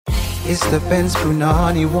It's the Benz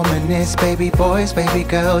Brunani womanist. Baby boys, baby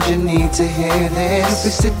girls, you need to hear this. If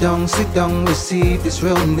you sit down, receive this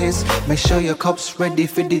realness. Make sure your cup's ready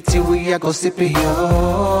for the tea, we are go sip it,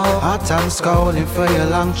 yo. Hard time scrolling for your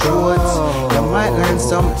long shorts. You might learn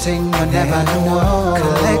something you never know.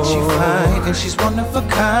 Collect you fine, and she's one of a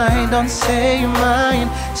kind. Don't say you're mine,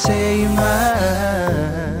 say you're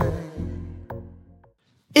mine.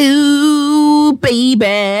 Ooh,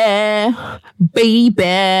 baby,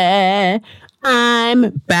 baby, I'm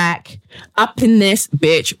back up in this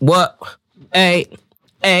bitch. What? Hey.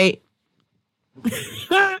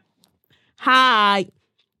 Hi,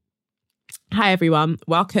 everyone.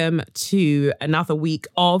 Welcome to another week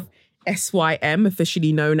of SYM,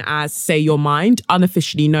 officially known as Say Your Mind,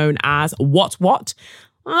 unofficially known as What?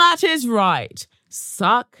 That is right.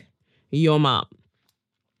 Suck your mum.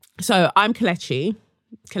 So I'm Kelechi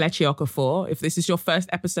Okafor. If this is your first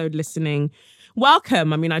episode listening,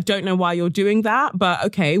 welcome. I mean, I don't know why you're doing that, but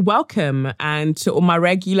okay, welcome. And to all my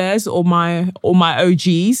regulars, all my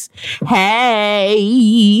OGs,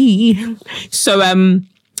 hey. So,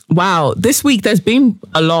 wow, this week there's been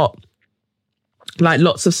a lot,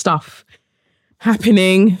 lots of stuff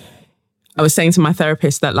happening. I was saying to my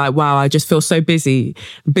therapist that wow, I just feel so busy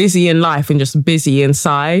in life and just busy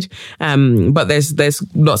inside. But there's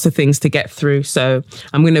lots of things to get through. So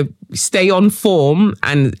I'm going to stay on form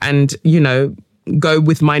and, go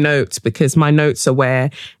with my notes because my notes are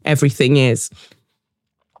where everything is.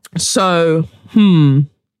 So, yeah,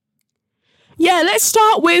 let's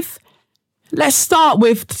start with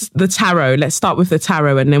the tarot. Let's start with the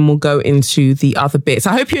tarot and then we'll go into the other bits.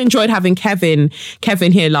 I hope you enjoyed having Kevin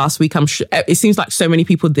here last week. I'm sure it seems like so many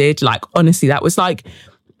people did. Honestly, that was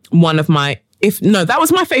one of my, that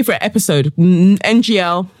was my favorite episode.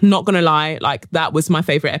 NGL, not gonna lie, that was my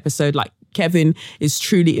favorite episode. Kevin is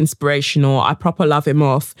truly inspirational. I proper love him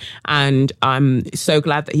off. And I'm so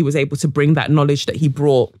glad that he was able to bring that knowledge that he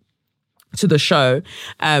brought to the show.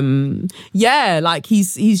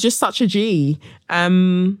 He's just such a G.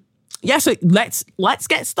 So let's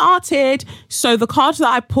get started. So the card that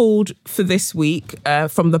I pulled for this week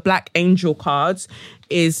from the Black Angel cards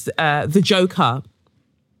is the Joker.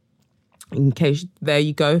 In case, there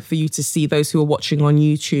you go, for you to see, those who are watching on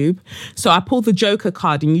YouTube. So I pulled the Joker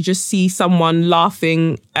card and you just see someone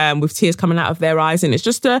laughing with tears coming out of their eyes. And it's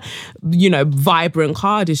just a, vibrant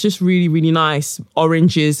card. It's just really, really nice.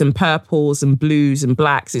 Oranges and purples and blues and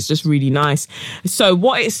blacks. It's just really nice. So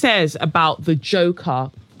what it says about the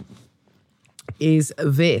Joker is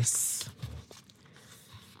this.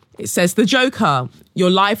 It says, the Joker,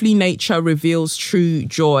 your lively nature reveals true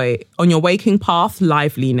joy. On your waking path,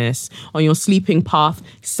 liveliness. On your sleeping path,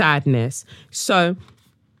 sadness. So,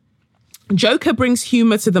 Joker brings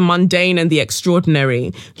humor to the mundane and the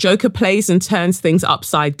extraordinary. Joker plays and turns things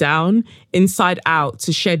upside down, inside out,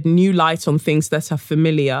 to shed new light on things that are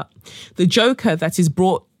familiar. The Joker that is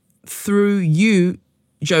brought through you,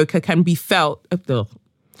 Joker, can be felt.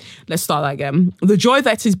 Let's start that again. The joy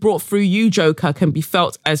that is brought through you, Joker, can be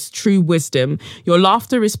felt as true wisdom. Your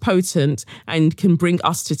laughter is potent and can bring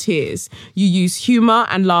us to tears. You use humor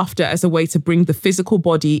and laughter as a way to bring the physical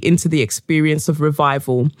body into the experience of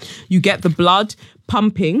revival. You get the blood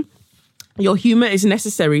pumping. Your humor is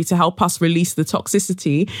necessary to help us release the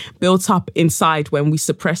toxicity built up inside when we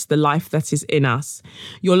suppress the life that is in us.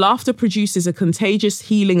 Your laughter produces a contagious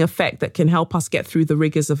healing effect that can help us get through the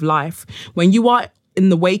rigors of life. When you are in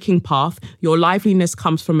the waking path, your liveliness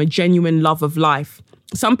comes from a genuine love of life.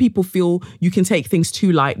 Some people feel you can take things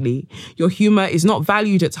too lightly. Your humor is not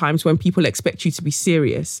valued at times when people expect you to be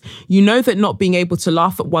serious. You know that not being able to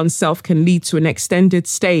laugh at oneself can lead to an extended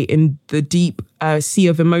stay in the deep sea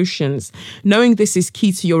of emotions. Knowing this is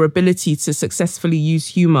key to your ability to successfully use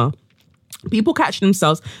humor. People catch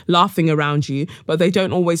themselves laughing around you, but they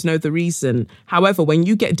don't always know the reason. However, when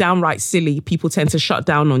you get downright silly, people tend to shut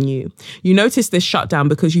down on you. You notice this shutdown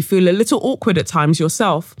because you feel a little awkward at times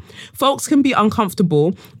yourself. Folks can be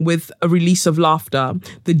uncomfortable with a release of laughter.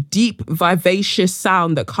 The deep, vivacious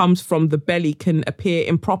sound that comes from the belly can appear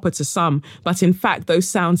improper to some, but in fact, those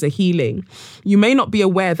sounds are healing. You may not be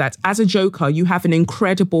aware that as a Joker, you have an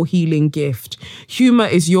incredible healing gift. Humor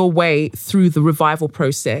is your way through the revival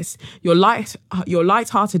process. Your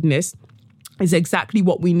lightheartedness is exactly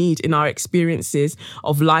what we need in our experiences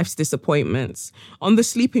of life's disappointments. On the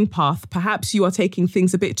sleeping path, perhaps you are taking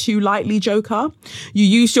things a bit too lightly, Joker. You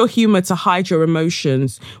use your humor to hide your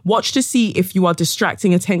emotions. Watch to see if you are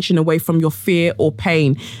distracting attention away from your fear or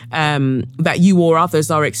pain that you or others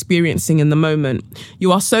are experiencing in the moment.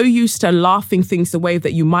 You are so used to laughing things away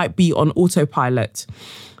that you might be on autopilot.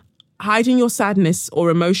 Hiding your sadness or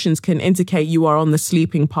emotions can indicate you are on the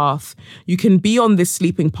sleeping path. You can be on this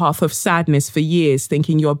sleeping path of sadness for years,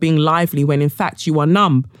 thinking you're being lively when in fact you are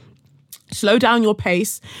numb. Slow down your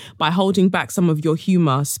pace by holding back some of your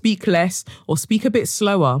humor. Speak less or speak a bit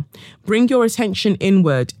slower. Bring your attention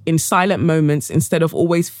inward in silent moments instead of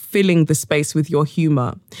always filling the space with your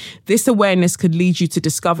humor. This awareness could lead you to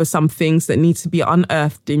discover some things that need to be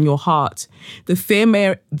unearthed in your heart. The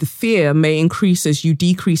fear may increase as you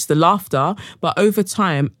decrease the laughter, but over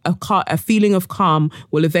time, a feeling of calm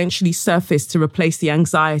will eventually surface to replace the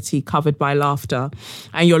anxiety covered by laughter,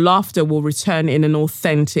 and your laughter will return in an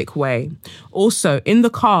authentic way. Also, in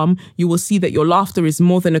the calm, you will see that your laughter is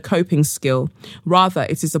more than a coping skill. Rather,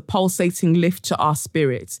 it is a pulsating lift to our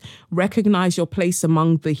spirits. Recognize your place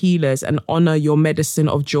among the healers and honor your medicine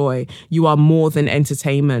of joy. You are more than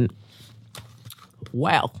entertainment.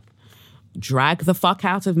 Well, drag the fuck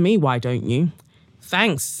out of me, why don't you?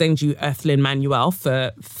 Thanks, send you Earthlyn Manuel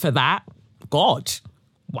for that. God.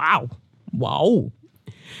 Wow.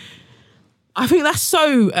 I think that's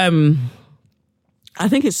so... I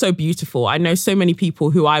think it's so beautiful. I know so many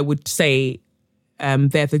people who I would say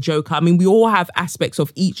they're the Joker. I mean, we all have aspects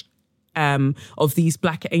of each of these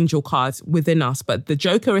Black Angel cards within us, but the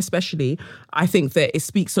Joker especially, I think that it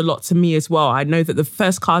speaks a lot to me as well. I know that the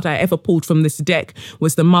first card I ever pulled from this deck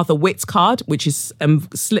was the Mother Wit card, which is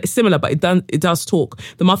similar, but it does talk.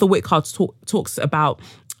 The Mother Wit card talks about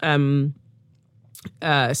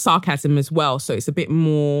sarcasm as well, so it's a bit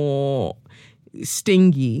more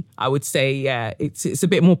stingy, I would say. Yeah, it's a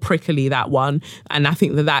bit more prickly, that one, and I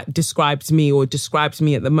think that describes me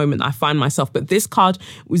at the moment I find myself. But this card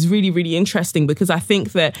was really, really interesting because I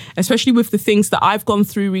think that, especially with the things that I've gone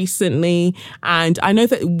through recently, and I know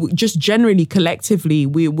that just generally collectively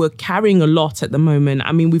we're carrying a lot at the moment.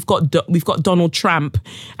 I mean, we've got Donald Trump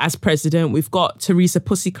as president, we've got Teresa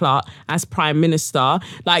Pussyclot as prime minister.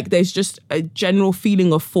 Like, there's just a general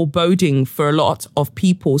feeling of foreboding for a lot of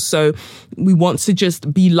people, so we want to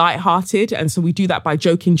just be lighthearted, and so we do that by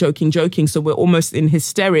joking. So we're almost in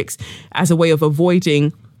hysterics as a way of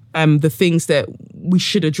avoiding the things that we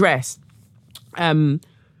should address.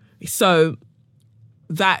 So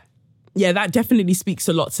that definitely speaks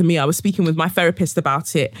a lot to me. I was speaking with my therapist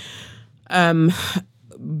about it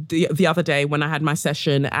the other day when I had my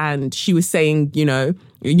session, and she was saying, you know,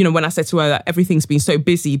 when I said to her that everything's been so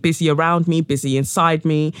busy around me, busy inside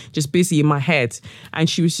me, just busy in my head, and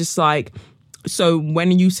she was just like, so when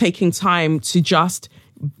are you taking time to just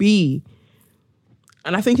be?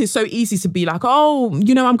 And I think it's so easy to be like, oh,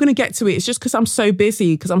 you know, I'm going to get to it. It's just because I'm so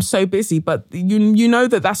busy. But you know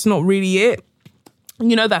that's not really it.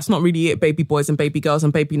 You know that's not really it, baby boys and baby girls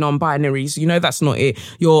and baby non-binaries. You know that's not it.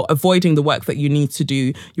 You're avoiding the work that you need to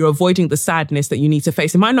do. You're avoiding the sadness that you need to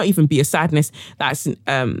face. It might not even be a sadness that's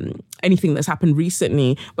anything that's happened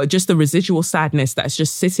recently, but just the residual sadness that's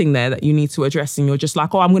just sitting there that you need to address. And you're just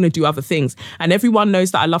like, oh, I'm going to do other things. And everyone knows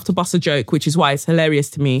that I love to bust a joke, which is why it's hilarious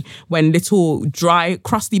to me when little dry,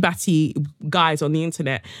 crusty batty guys on the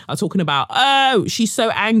internet are talking about, oh, she's so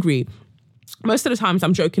angry. Most of the times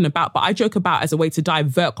I'm joking about, but I joke about as a way to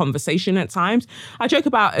divert conversation at times. I joke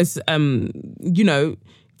about as,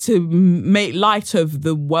 to make light of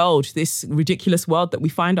the world, this ridiculous world that we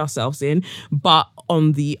find ourselves in. But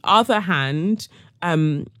on the other hand,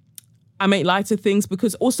 I make light of things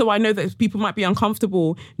because also I know that people might be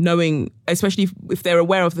uncomfortable knowing, especially if they're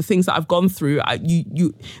aware of the things that I've gone through.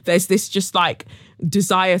 There's this just like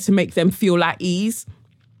desire to make them feel at ease.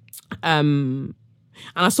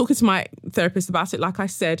 And I was talking to my therapist about it, like I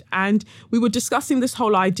said, and we were discussing this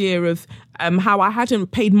whole idea of how I hadn't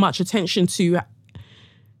paid much attention to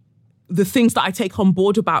the things that I take on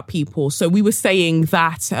board about people. So we were saying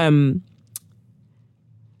that, I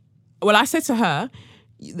said to her,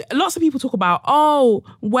 lots of people talk about, oh,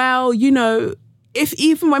 well, you know, if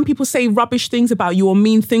even when people say rubbish things about you or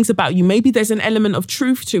mean things about you, maybe there's an element of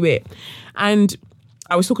truth to it. And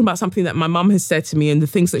I was talking about something that my mum has said to me and the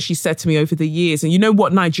things that she said to me over the years. And you know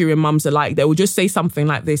what Nigerian mums are like. They will just say something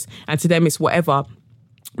like this and to them it's whatever.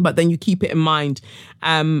 But then you keep it in mind.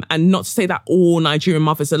 And not to say that all Nigerian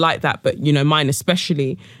mothers are like that, but, you know, mine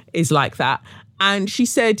especially is like that. And she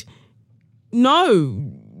said,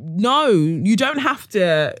 no, you don't have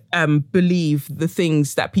to believe the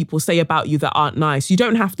things that people say about you that aren't nice. You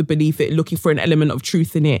don't have to believe it looking for an element of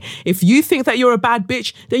truth in it. If you think that you're a bad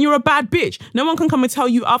bitch, then you're a bad bitch. No one can come and tell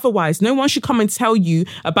you otherwise. No one should come and tell you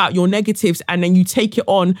about your negatives and then you take it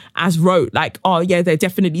on as rote. Like, oh yeah, they're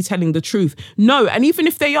definitely telling the truth. No, and even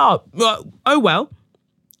if they are, oh well.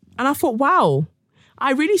 And I thought, wow,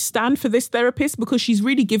 I really stand for this therapist because she's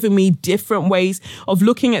really given me different ways of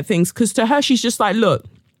looking at things. Because to her, she's just like, look,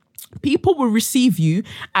 People will receive you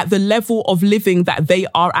at the level of living that they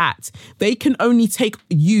are at. They can only take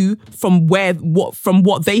you from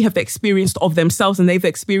what they have experienced of themselves and they've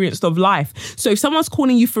experienced of life. So if someone's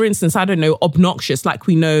calling you, for instance, I don't know, obnoxious, like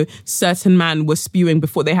we know certain man was spewing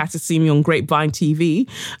before they had to see me on Grapevine TV,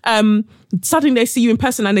 suddenly they see you in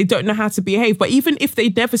person and they don't know how to behave. But even if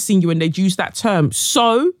they'd never seen you and they'd use that term,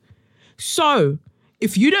 so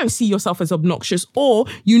if you don't see yourself as obnoxious, or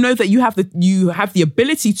you know that you have the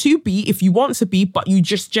ability to be if you want to be, but you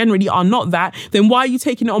just generally are not that, then why are you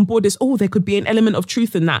taking it on board as, there could be an element of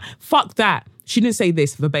truth in that? Fuck that. She didn't say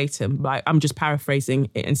this verbatim, like I'm just paraphrasing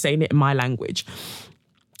it and saying it in my language.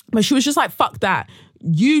 But she was just like, fuck that.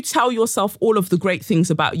 You tell yourself all of the great things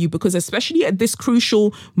about you, because especially at this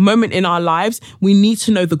crucial moment in our lives, we need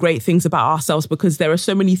to know the great things about ourselves, because there are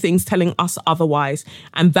so many things telling us otherwise.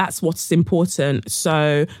 And that's what's important.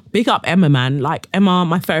 So big up Emma, man. Like Emma,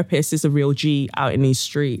 my therapist, is a real G out in these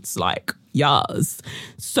streets. Like, yes.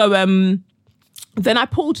 So, then I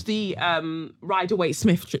pulled the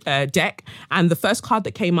Rider-Waite-Smith deck, and the first card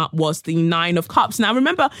that came up was the 9 of Cups. Now,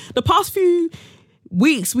 remember, the past few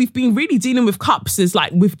weeks we've been really dealing with cups as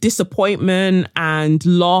like with disappointment and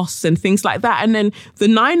loss and things like that, and then the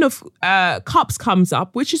 9 of cups comes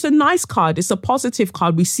up, which is a nice card. It's a positive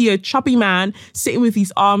card. We see a chubby man sitting with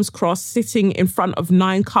his arms crossed, sitting in front of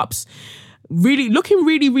 9 cups, really looking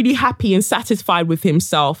really happy and satisfied with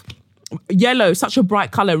himself. Yellow, such a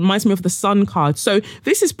bright color, reminds me of the sun card. So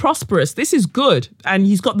this is prosperous, this is good. And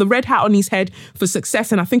he's got the red hat on his head for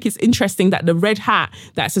success. And I think it's interesting that the red hat,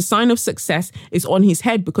 that's a sign of success, is on his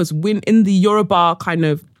head, because when in the Yoruba kind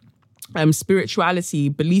of spirituality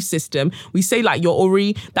belief system, we say like your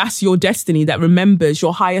Ori, that's your destiny, that remembers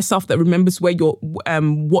your higher self, that remembers where you're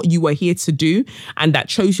what you were here to do, and that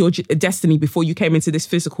chose your destiny before you came into this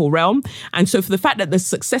physical realm. And so for the fact that the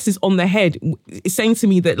success is on the head, it's saying to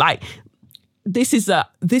me that like this is a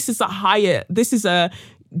higher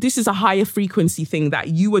frequency thing, that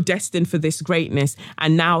you were destined for this greatness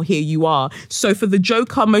and now here you are. So for the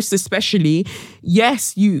Joker most especially,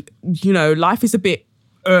 yes, you know, life is a bit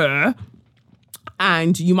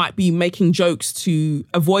and you might be making jokes to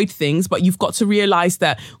avoid things, but you've got to realize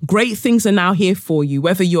that great things are now here for you,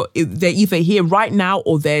 whether they're either here right now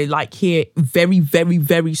or they're like here very, very,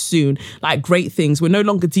 very soon. Like great things. We're no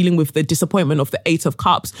longer dealing with the disappointment of the 8 of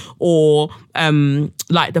Cups or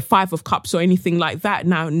like the 5 of Cups or anything like that.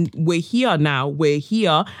 Now we're here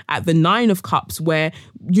at the 9 of Cups, where,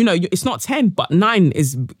 you know, it's not 10, but 9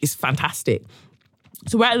 is fantastic.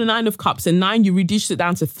 So we're at the 9 of Cups, and 9, you reduce it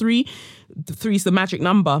down to 3. 3 is the magic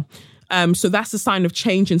number. So that's a sign of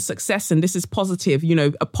change and success. And this is positive, you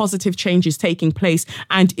know, a positive change is taking place.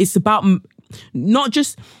 And it's about not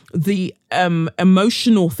just the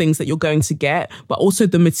emotional things that you're going to get, but also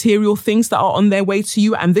the material things that are on their way to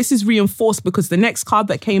you. And this is reinforced because the next card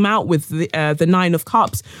that came out with the 9 of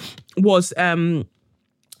Cups was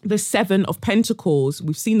the 7 of Pentacles.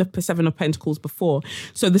 We've seen the 7 of Pentacles before.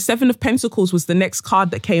 So the 7 of Pentacles was the next card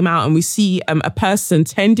that came out, and we see a person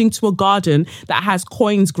tending to a garden that has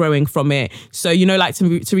coins growing from it. So, you know, like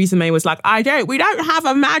Theresa May was like, we don't have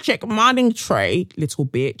a magic money tree, little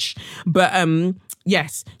bitch. But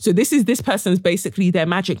yes, so this person's basically their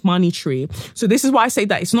magic money tree. So this is why I say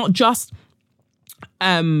that it's not just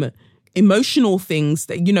emotional things,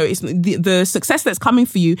 that, you know, it's the success that's coming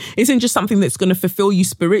for you isn't just something that's going to fulfill you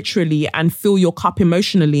spiritually and fill your cup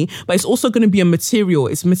emotionally, but it's also going to be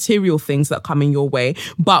it's material things that come in your way.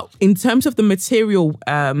 But in terms of the material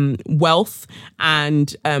wealth and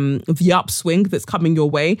the upswing that's coming your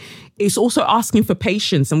way, it's also asking for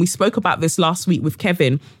patience. And we spoke about this last week with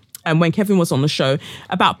Kevin, and when Kevin was on the show,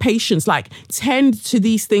 about patience, like tend to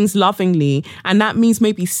these things lovingly. And that means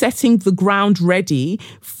maybe setting the ground ready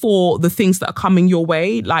for the things that are coming your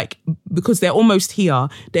way, like, because they're almost here.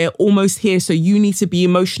 So you need to be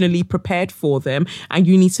emotionally prepared for them, and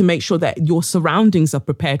you need to make sure that your surroundings are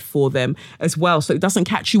prepared for them as well. So it doesn't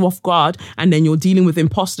catch you off guard and then you're dealing with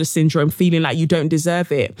imposter syndrome, feeling like you don't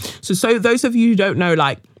deserve it. So those of you who don't know,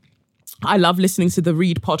 like, I love listening to the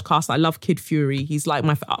Read podcast. I love Kid Fury. He's like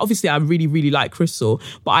obviously I really, really like Crystal,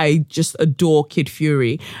 but I just adore Kid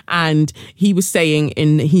Fury. And he was saying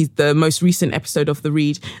in the most recent episode of the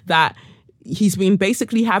Read that he's been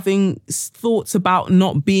basically having thoughts about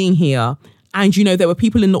not being here. And, you know, there were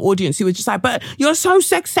people in the audience who were just like, but you're so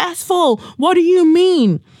successful. What do you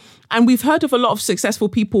mean? And we've heard of a lot of successful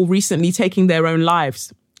people recently taking their own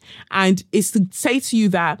lives. And it's to say to you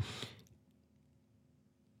that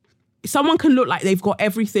someone can look like they've got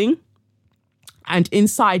everything, and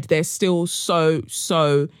inside they're still so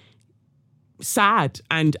sad,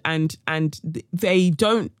 and they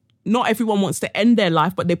don't not everyone wants to end their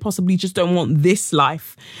life, but they possibly just don't want this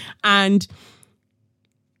life. And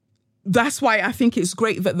that's why I think it's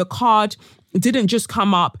great that the card didn't just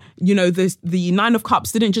come up, the Nine of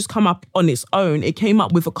Cups didn't just come up on its own. It came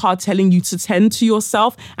up with a card telling you to tend to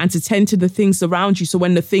yourself and to tend to the things around you. So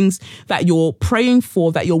when the things that you're praying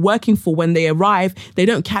for, that you're working for, when they arrive, they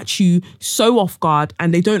don't catch you so off guard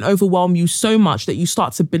and they don't overwhelm you so much that you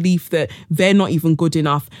start to believe that they're not even good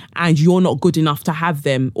enough and you're not good enough to have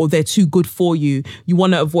them, or they're too good for you. You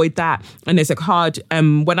want to avoid that. And there's a card,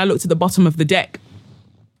 when I looked at the bottom of the deck,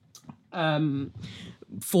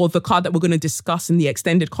 for the card that we're going to discuss in the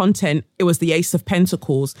extended content, it was the Ace of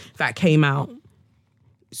Pentacles that came out.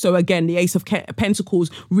 So again, the Ace of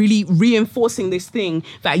Pentacles really reinforcing this thing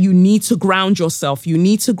that you need to ground yourself. You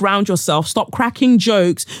need to ground yourself. Stop cracking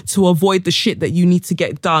jokes to avoid the shit that you need to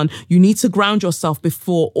get done. You need to ground yourself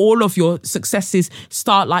before all of your successes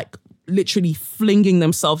start literally flinging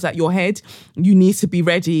themselves at your head. You need to be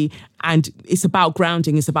ready. And it's about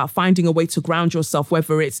grounding. It's about finding a way to ground yourself,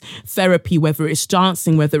 whether it's therapy, whether it's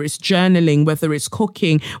dancing, whether it's journaling, whether it's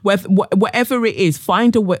cooking, whatever it is,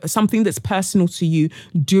 find something that's personal to you,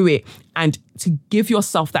 do it. And to give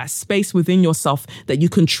yourself that space within yourself that you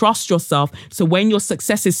can trust yourself. So when your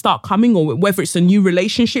successes start coming, or whether it's a new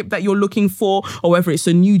relationship that you're looking for, or whether it's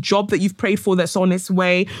a new job that you've prayed for that's on its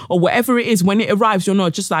way, or whatever it is, when it arrives, you're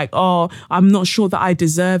not just like, oh, I'm not sure that I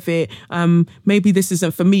deserve it. Maybe this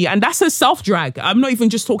isn't for me. And that's a self-drag. I'm not even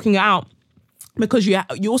just talking out. Because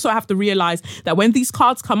you also have to realize that when these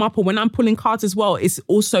cards come up, or when I'm pulling cards as well, it's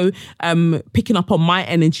also picking up on my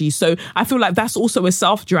energy. So I feel like that's also a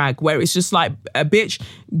self-drag, where it's just like, bitch,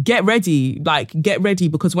 get ready,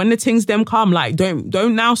 because when the things them come,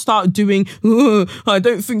 don't now start doing, I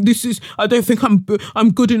don't think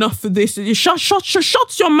I'm good enough for this.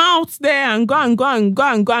 Shut your mouth there and go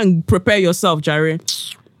and prepare yourself, Jerry.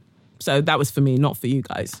 So that was for me, not for you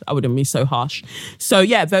guys. I wouldn't be so harsh. So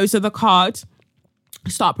yeah, those are the cards.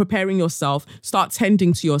 Start preparing yourself. Start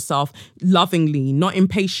tending to yourself lovingly, not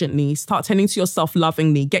impatiently. Start tending to yourself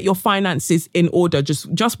lovingly. Get your finances in order.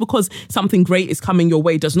 Just because something great is coming your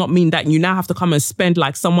way does not mean that you now have to come and spend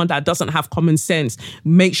like someone that doesn't have common sense.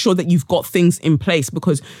 Make sure that you've got things in place,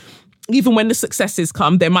 because even when the successes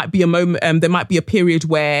come, there might be a moment, there might be a period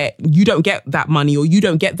where you don't get that money, or you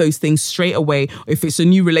don't get those things straight away. If it's a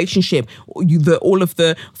new relationship, all of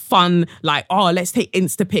the fun, let's take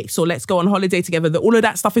Instapics or let's go on holiday together, all of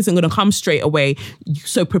that stuff isn't going to come straight away.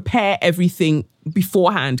 So prepare everything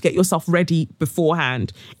beforehand. Get yourself ready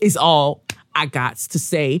beforehand is all I got to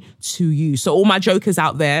say to you. So all my jokers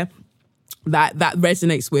out there, that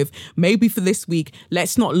resonates with, maybe for this week,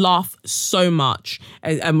 let's not laugh so much.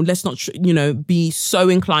 Let's not, be so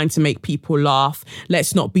inclined to make people laugh.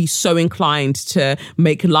 Let's not be so inclined to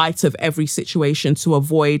make light of every situation to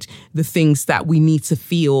avoid the things that we need to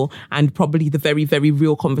feel, and probably the very, very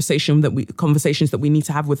real conversations that we need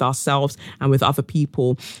to have with ourselves and with other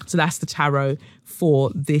people. So that's the tarot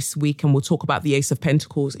for this week, and we'll talk about the Ace of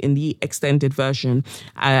Pentacles in the extended version,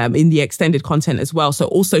 in the extended content as well. So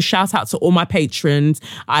also shout out to all my patrons.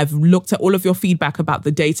 I've looked at all of your feedback about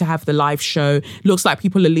the day to have the live show. Looks like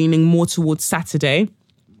people are leaning more towards Saturday.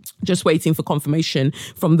 Just waiting for confirmation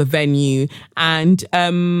from the venue. And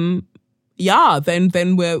then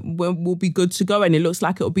we'll be good to go. And it looks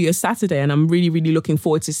like it'll be a Saturday. And I'm really, really looking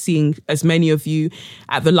forward to seeing as many of you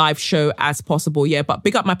at the live show as possible. Yeah, but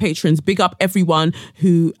big up my patrons. Big up everyone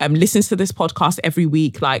who listens to this podcast every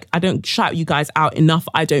week. I don't shout you guys out enough.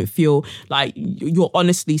 I don't feel like you're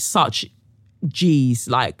honestly such G's.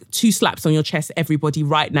 2 slaps on your chest, everybody,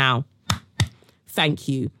 right now. Thank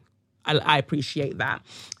you. I appreciate that.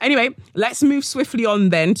 Anyway, let's move swiftly on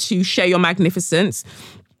then to Share Your Magnificence.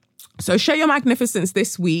 So Share Your Magnificence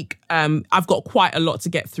this week, I've got quite a lot to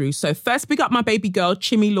get through. So first, big up my baby girl,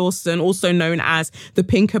 Chimmy Lawson, also known as the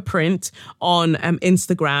Pinker Print on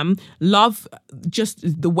Instagram. Love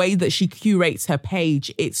just the way that she curates her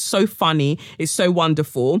page. It's so funny. It's so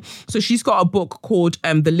wonderful. So she's got a book called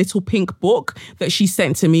The Little Pink Book that she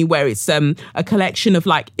sent to me, where it's a collection of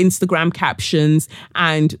Instagram captions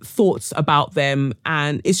and thoughts about them.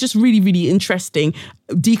 And it's just really, really interesting,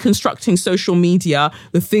 deconstructing social media,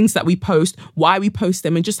 the things that we post, why we post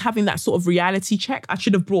them, and just having that sort of reality check. I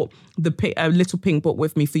should have brought the Little Pink Book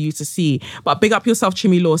with me for you to see. But big up yourself,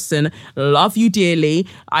 Chimmy Lawson. Love you dearly.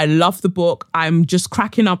 I love the book. I'm just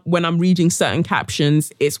cracking up when I'm reading certain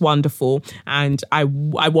captions. It's wonderful. And I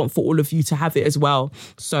want for all of you to have it as well.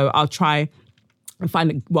 So I'll try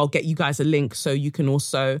and get you guys a link so you can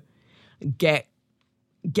also get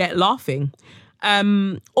laughing.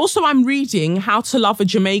 Also, I'm reading How to Love a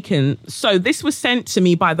Jamaican. So this was sent to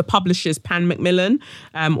me by the publishers Pan Macmillan,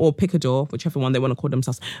 or Picador, whichever one they want to call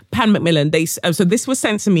themselves. Pan Macmillan. So this was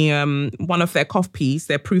sent to me, one of their copies,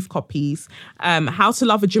 their proof copies, How to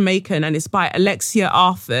Love a Jamaican, and it's by Alexia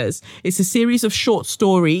Arthurs. It's a series of short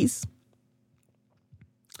stories.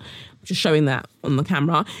 Just showing that on the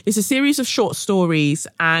camera. It's a series of short stories,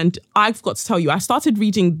 and I've got to tell you, I started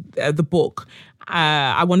reading the book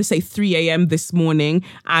I want to say 3 a.m. this morning,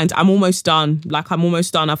 and I'm almost done. I'm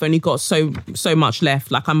almost done. I've only got so much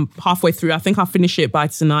left. I'm halfway through. I think I'll finish it by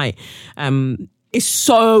tonight. It's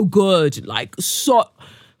so good. So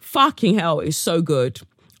fucking hell, it's so good.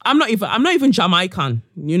 I'm not even Jamaican,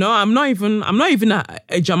 I'm not even a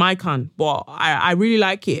Jamaican, but I really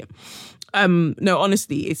like it. No,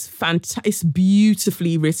 honestly, it's fantastic. It's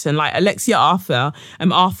beautifully written. Alexia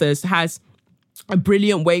Arthurs has a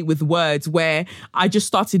brilliant way with words where I just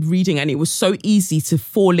started reading and it was so easy to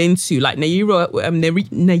fall into. Nayyirah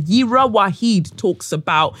Waheed talks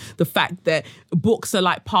about the fact that books are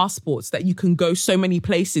like passports, that you can go so many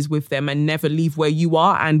places with them and never leave where you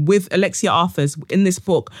are. And with Alexia Arthurs, in this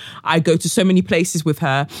book, I go to so many places with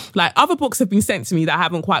her. Other books have been sent to me that I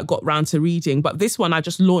haven't quite got round to reading, but this one I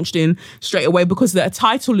just launched in straight away because the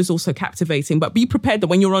title is also captivating. But be prepared that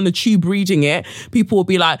when you're on the tube reading it, people will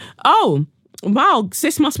be like, oh, wow,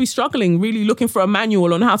 sis must be struggling, really looking for a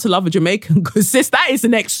manual on how to love a Jamaican, because sis, that is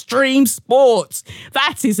an extreme sport.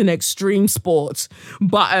 That is an extreme sport.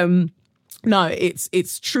 But no,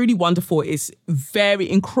 it's truly wonderful. It's very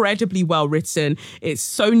incredibly well written. It's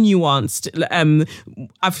so nuanced.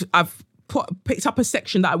 I've picked up a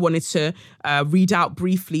section that I wanted to read out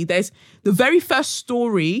briefly. There's the very first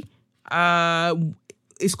story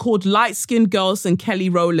is called Light Skinned Girls and Kelly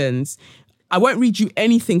Rowlands. I won't read you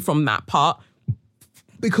anything from that part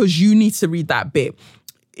because you need to read that bit.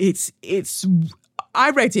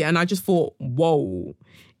 I read it and I just thought, whoa.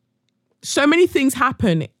 So many things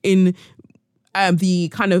happen in the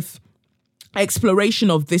kind of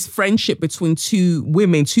exploration of this friendship between two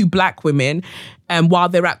black women, while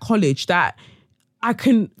they're at college, that I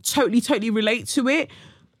can totally relate to it.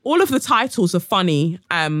 All of the titles are funny,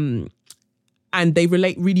 and they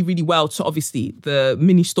relate really, really well to, obviously, the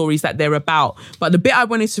mini stories that they're about. But the bit I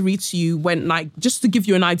wanted to read to you went just to give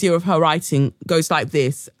you an idea of her writing, goes like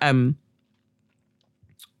this.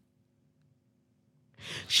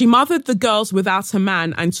 She mothered the girls without a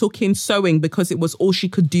man and took in sewing because it was all she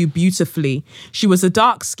could do beautifully. She was a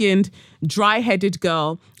dark-skinned, dry-headed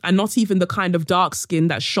girl, and not even the kind of dark skin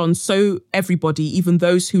that shone so everybody, even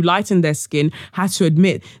those who lightened their skin, had to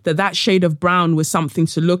admit that shade of brown was something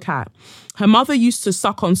to look at. Her mother used to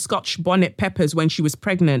suck on Scotch bonnet peppers when she was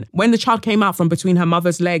pregnant. When the child came out from between her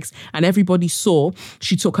mother's legs and everybody saw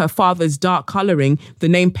she took her father's dark colouring, the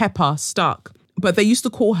name Pepper stuck. But they used to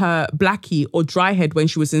call her Blackie or Dryhead when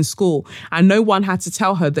she was in school, and no one had to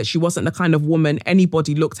tell her that she wasn't the kind of woman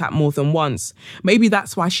anybody looked at more than once. Maybe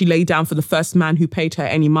that's why she lay down for the first man who paid her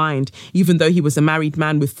any mind, even though he was a married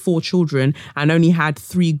man with 4 children and only had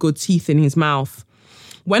 3 good teeth in his mouth.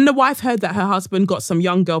 When the wife heard that her husband got some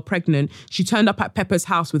young girl pregnant, she turned up at Pepper's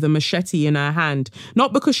house with a machete in her hand.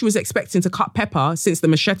 Not because she was expecting to cut Pepper, since the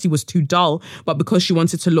machete was too dull, but because she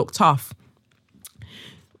wanted to look tough.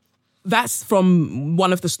 That's from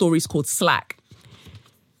one of the stories called Slack.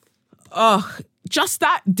 Just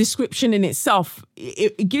that description in itself,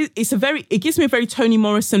 it gives me a very Toni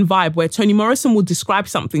Morrison vibe, where Toni Morrison will describe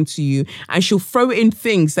something to you and she'll throw in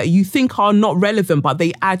things that you think are not relevant, but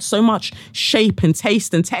they add so much shape and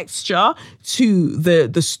taste and texture to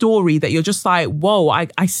the story that you're just like, whoa,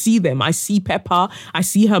 I see them. I see Pepper, I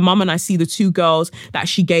see her mum, and I see the 2 girls that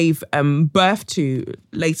she gave birth to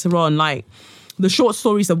later on. The short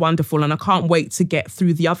stories are wonderful, and I can't wait to get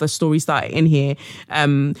through the other stories that are in here.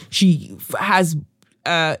 She has,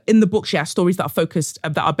 in the book, she has stories that are focused,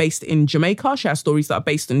 that are based in Jamaica. She has stories that are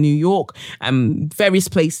based in New York, various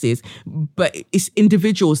places, but it's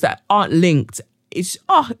individuals that aren't linked. It's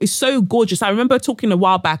so gorgeous. I remember talking a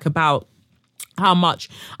while back about how much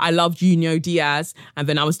I loved Junio Diaz, and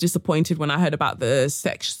then I was disappointed when I heard about the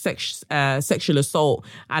sexual assault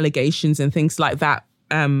allegations and things like that.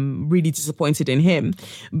 Really disappointed in him,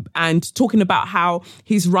 and talking about how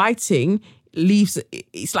his writing leaves,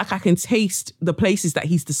 it's like I can taste the places that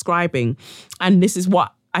he's describing. And this is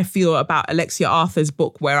what I feel about Alexia Arthur's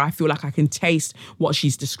book, where I feel like I can taste what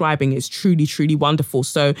she's describing. It's truly, truly wonderful.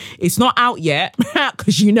 So it's not out yet,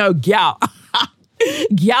 because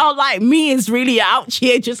gal like me is really out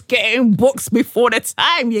here just getting books before the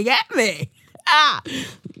time, you get me?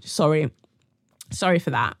 Sorry for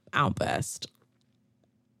that outburst.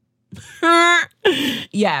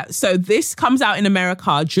 Yeah, so this comes out in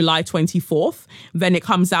America July 24th. Then it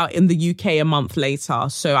comes out in the UK a month later.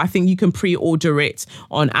 So I think you can pre-order it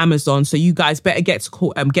on Amazon. So you guys better get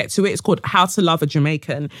to it. It's called How to Love a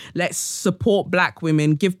Jamaican. Let's support Black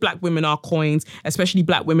women, give Black women our coins, especially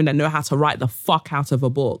Black women that know how to write the fuck out of a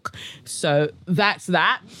book. So that's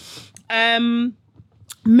that.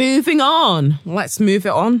 Moving on. Let's move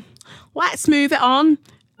it on.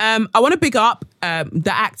 I want to big up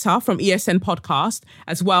the actor from ESN podcast,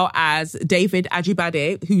 as well as David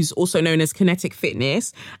Ajibade, who's also known as Kinetic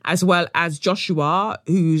Fitness, as well as Joshua,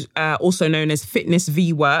 who's also known as Fitness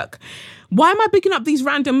V Work. Why am I picking up these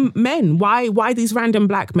random men? Why these random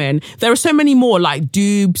Black men? There are so many more, like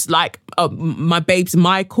Dubes, like my babes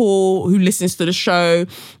Michael, who listens to the show.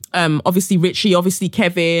 Obviously Richie, obviously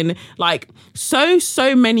Kevin, like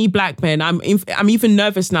so many Black men. I'm even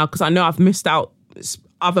nervous now because I know I've missed out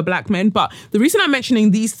other Black men. But the reason I'm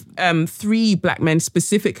mentioning these 3 Black men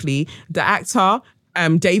specifically, the actor,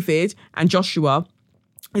 David and Joshua,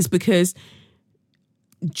 is because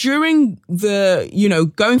during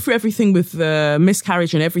the, going through everything with the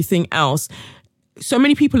miscarriage and everything else, so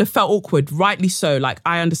many people have felt awkward, rightly so. Like,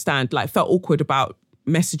 I understand, like, felt awkward about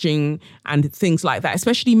messaging and things like that,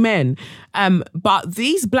 especially men. But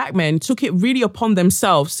these Black men took it really upon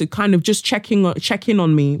themselves to kind of just check in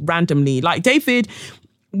on me randomly. Like David,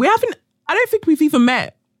 I don't think we've even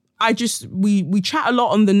met. We chat a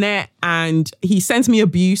lot on the net, and he sends me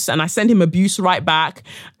abuse and I send him abuse right back.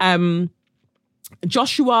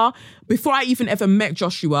 Joshua, before I even ever met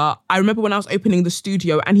Joshua, I remember when I was opening the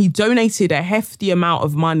studio and he donated a hefty amount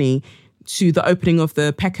of money to the opening of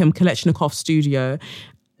the Peckham Kalechnikov studio.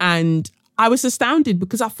 And I was astounded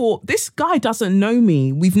because I thought, this guy doesn't know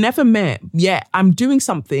me. We've never met yet. I'm doing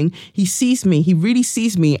something. He sees me. He really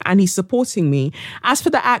sees me and he's supporting me. As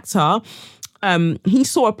for the actor, he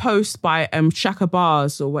saw a post by Shaka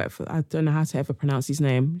Bars, or whatever. I don't know how to ever pronounce his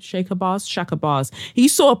name. Shaka Bars. He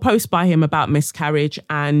saw a post by him about miscarriage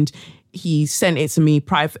and he sent it to me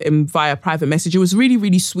via private message. It was really,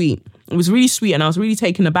 really sweet. It was really sweet, and I was really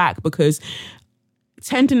taken aback because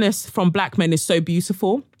tenderness from Black men is so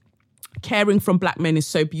beautiful. Caring from Black men is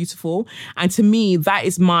so beautiful. And to me, that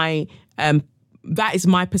is my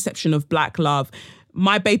perception of Black love.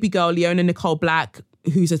 My baby girl, Leona Nicole Black,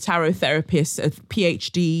 who's a tarot therapist, a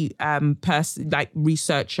PhD person, like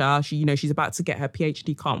researcher. She's about to get her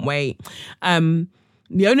PhD, can't wait.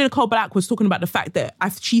 Leona Nicole Black was talking about the fact that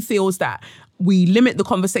she feels that we limit the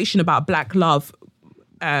conversation about Black love,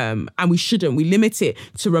 and we shouldn't. We limit it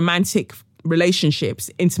to romantic relationships,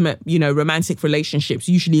 intimate, romantic relationships,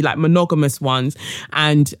 usually like monogamous ones.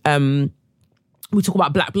 And we talk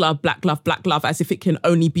about Black love as if it can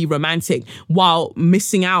only be romantic, while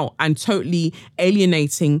missing out and totally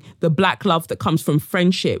alienating the Black love that comes from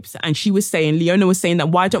friendships. And Leona was saying that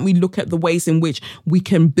why don't we look at the ways in which we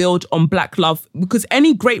can build on Black love? Because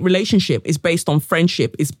any great relationship is based on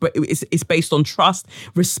friendship, is based on trust,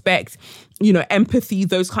 respect, empathy,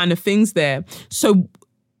 those kind of things there. So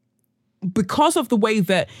because of the way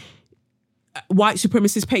that white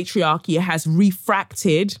supremacist patriarchy has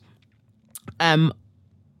refracted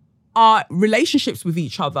our relationships with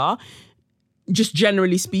each other, just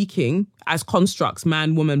generally speaking, as constructs,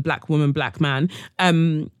 man, woman, black man,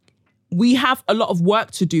 we have a lot of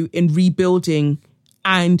work to do in rebuilding,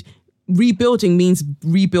 and rebuilding means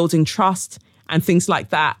rebuilding trust and things like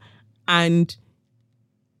that. And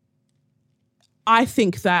I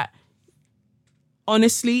think that,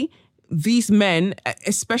 honestly, these men,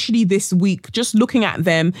 especially this week, just looking at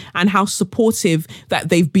them and how supportive that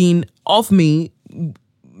they've been of me,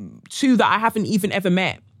 two that I haven't even ever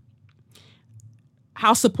met,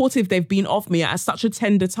 how supportive they've been of me at such a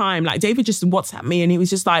tender time. Like, David just WhatsApped me and he was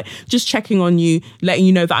just like, just checking on you, letting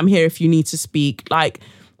you know that I'm here if you need to speak. Like,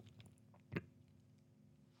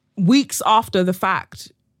 weeks after the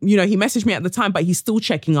fact, he messaged me at the time, but he's still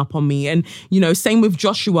checking up on me. And, same with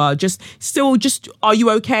Joshua, just, are you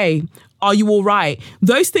okay? Are you all right?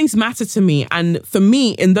 Those things matter to me. And for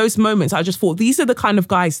me, in those moments, I just thought, these are the kind of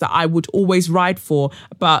guys that I would always ride for.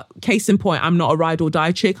 But case in point, I'm not a ride or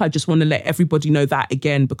die chick. I just want to let everybody know that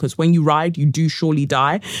again, because when you ride, you do surely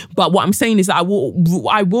die. But what I'm saying is that I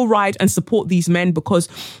will ride and support these men, because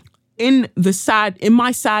in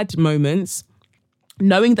my sad moments,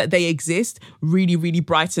 knowing that they exist really, really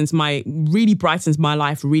brightens my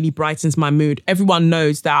life, really brightens my mood. Everyone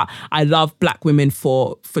knows that I love Black women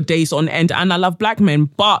for days on end, and I love Black men,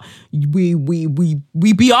 but we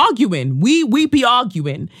be arguing. We be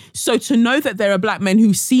arguing. So to know that there are Black men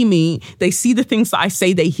who see me, they see the things that I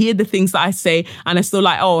say, they hear the things that I say, and are still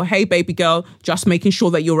like, oh, hey, baby girl, just making sure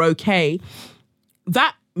that you're okay.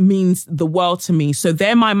 That means the world to me. So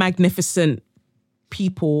they're my magnificent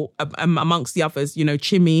people, amongst the others, you know,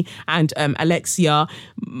 Chimmy and Alexia,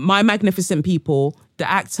 my magnificent people, the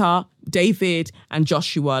actor, David and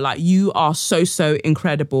Joshua. Like, you are so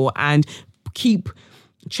incredible, and keep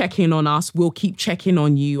checking on us. We'll keep checking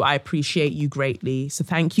on you. I appreciate you greatly. So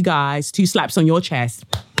thank you guys. 2 slaps on your chest.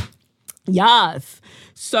 Yes.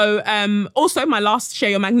 So also my last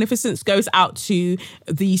Share Your Magnificence goes out to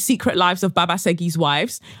The Secret Lives of Baba Segi's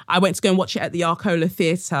Wives. I went to go and watch it at the Arcola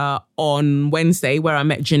Theatre on Wednesday, where I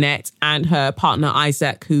met Jeanette and her partner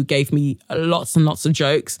Isaac, who gave me lots and lots of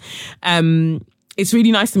jokes. It's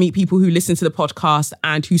really nice to meet people who listen to the podcast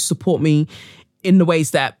and who support me in the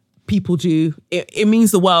ways that people do. It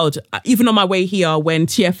means the world. Even on my way here, when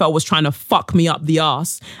TFL was trying to fuck me up the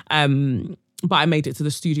arse, but I made it to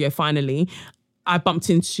the studio finally, I bumped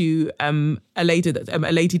into a lady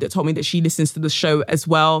that told me that she listens to the show as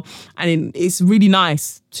well. And it's really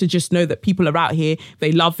nice to just know that people are out here,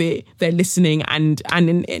 they love it, they're listening. And I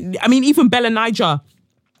mean, even Bella Niger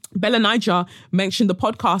mentioned the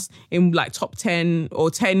podcast in like top 10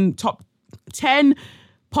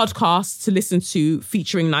 podcasts to listen to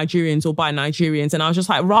featuring Nigerians or by Nigerians. And I was just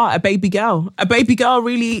like, rah, a baby girl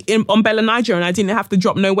really on Bella Niger, and I didn't have to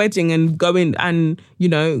drop No Wedding and go in and, you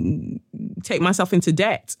know, take myself into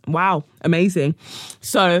debt. Wow, amazing.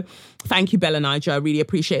 So thank you, Bella Niger. I really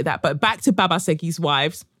appreciate that. But back to Baba Segi's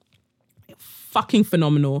Wives. Fucking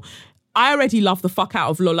phenomenal. I already love the fuck out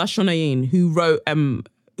of Lola Shonayin, who wrote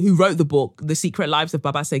the book, The Secret Lives of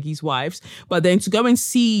Baba Segi's Wives. But then to go and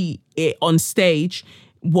see it on stage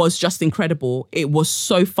was just incredible. It was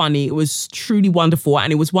so funny. It was truly wonderful.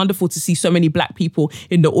 And it was wonderful to see so many Black people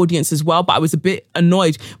in the audience as well. But I was a bit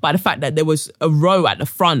annoyed by the fact that there was a row at the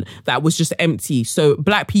front that was just empty. So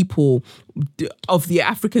Black people of the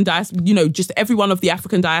African diaspora, you know, just everyone of the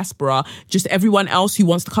African diaspora, just everyone else who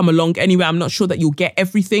wants to come along anyway. I'm not sure that you'll get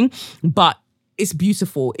everything, but it's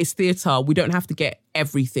beautiful. It's theatre. We don't have to get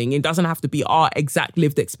everything. It doesn't have to be our exact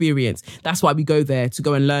lived experience. That's why we go there, to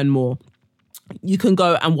go and learn more. You can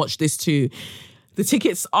go and watch this too. The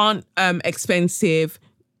tickets aren't expensive.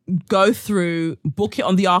 Go through, book it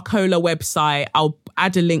on the Arcola website. I'll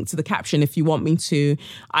add a link to the caption if you want me to.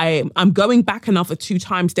 I'm going back another 2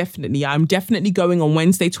 times, definitely. I'm definitely going on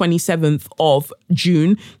Wednesday, 27th of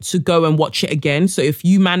June to go and watch it again. So if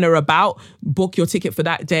you man are about, book your ticket for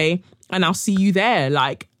that day and I'll see you there.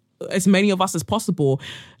 Like, as many of us as possible.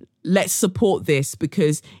 Let's support this,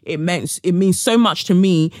 because it means so much to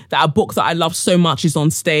me that a book that I love so much is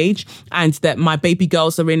on stage, and that my baby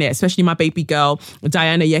girls are in it, especially my baby girl,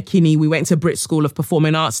 Diana Yekini. We went to Brit School of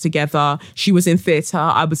Performing Arts together. She was in theatre,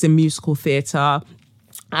 I was in musical theatre.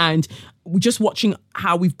 And just watching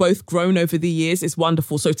how we've both grown over the years is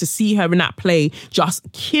wonderful. So to see her in that play just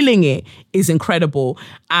killing it is incredible.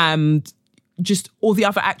 And just all the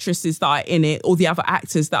other actresses that are in it, all the other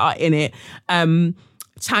actors that are in it.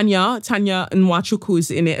 Tanya Nwachukwu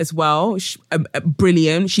is in it as well.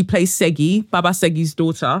 Brilliant. She plays Segi, Baba Segi's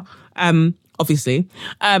daughter, obviously.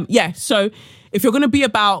 So if you're going to be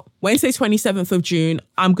about Wednesday, 27th of June,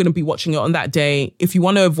 I'm going to be watching it on that day. If you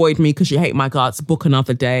want to avoid me because you hate my guts, book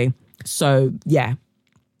another day. So, yeah.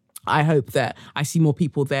 I hope that I see more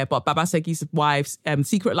people there. But Baba Segi's Wives,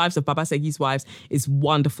 Secret Lives of Baba Segi's Wives is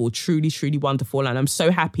wonderful, truly, truly wonderful. And I'm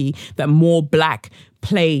so happy that more Black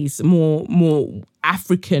plays, more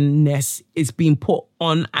Africanness is being put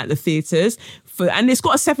on at the theatres. And it's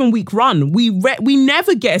got a 7-week run. We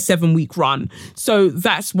never get a 7-week run. So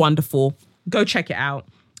that's wonderful. Go check it out.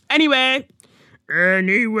 Anyway.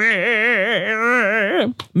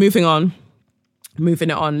 Moving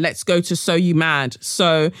it on, let's go to So You Mad.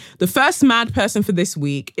 So the first mad person for this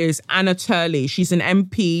week is Anna Turley. She's an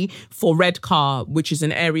MP for Redcar, which is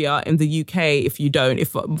an area in the UK,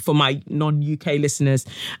 for my non-UK listeners.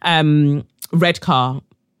 Redcar,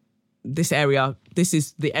 this area, this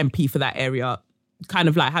is the MP for that area. Kind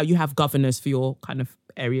of like how you have governors for your kind of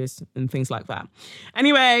areas and things like that.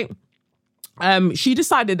 Anyway, she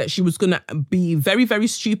decided that she was going to be very, very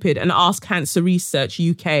stupid and ask Cancer Research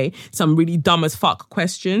UK some really dumb as fuck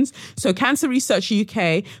questions. So Cancer Research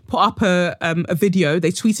UK put up a video.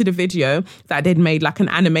 They tweeted a video that they'd made, like an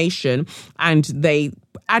animation, and they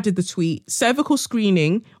added the tweet: cervical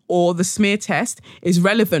screening or the smear test is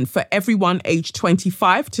relevant for everyone aged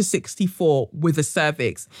 25 to 64 with a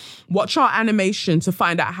cervix. Watch our animation to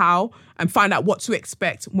find out how and find out what to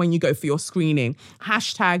expect when you go for your screening.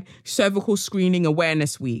 # Cervical Screening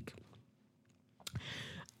Awareness Week.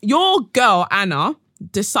 Your girl, Anna,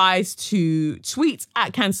 decides to tweet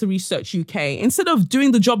at Cancer Research UK. Instead of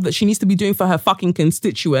doing the job that she needs to be doing for her fucking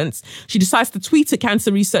constituents, she decides to tweet at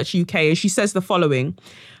Cancer Research UK, and she says the following: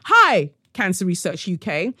 "Hi, Cancer Research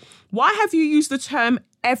UK. Why have you used the term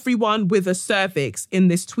everyone with a cervix in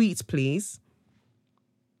this tweet, please?"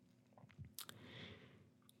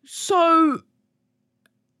 So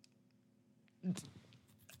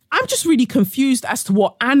I'm just really confused as to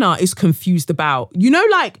what Anna is confused about. You know,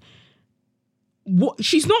 like, what,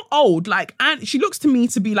 she's not old, like, and she looks to me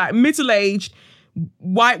to be like middle-aged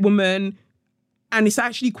white woman, and it's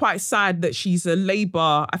actually quite sad that she's a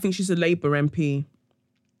Labour, I think she's a Labour MP.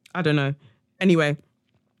 I don't know. Anyway,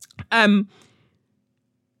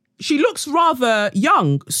 she looks rather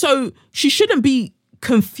young, so she shouldn't be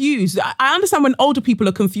confused. I understand when older people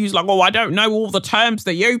are confused, like, oh, I don't know all the terms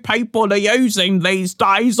that you people are using these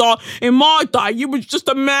days, or in my day you was just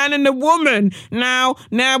a man and a woman. Now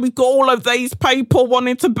we've got all of these people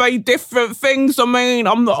wanting to be different things. I mean,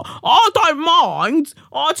 I don't mind,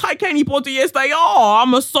 I take anybody as they are.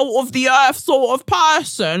 I'm a salt of the earth sort of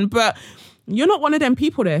person, but you're not one of them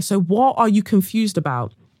people there. So what are you confused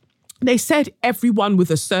about? They said everyone with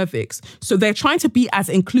a cervix. So they're trying to be as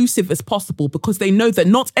inclusive as possible because they know that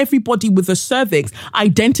not everybody with a cervix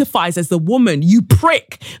identifies as a woman, you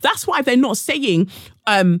prick. That's why they're not saying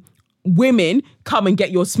women, come and get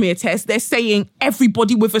your smear test. They're saying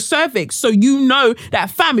everybody with a cervix. So you know that,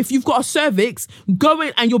 fam, if you've got a cervix, go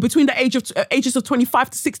in, and you're between the ages of 25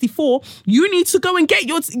 to 64, you need to go and get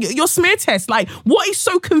your smear test. Like, what is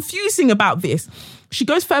so confusing about this? She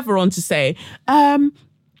goes further on to say,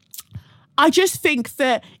 I just think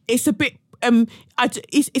that it's a bit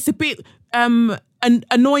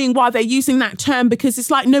annoying why they're using that term, because it's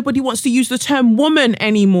like nobody wants to use the term woman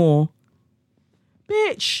anymore.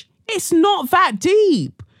 Bitch, it's not that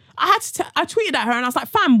deep. I tweeted at her and I was like,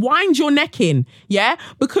 fam, wind your neck in, yeah?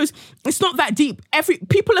 Because it's not that deep.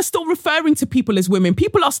 People are still referring to people as women.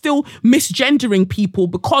 People are still misgendering people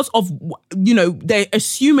because of, you know, they're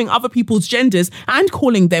assuming other people's genders and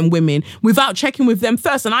calling them women without checking with them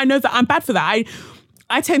first. And I know that I'm bad for that.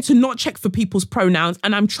 I tend to not check for people's pronouns,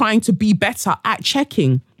 and I'm trying to be better at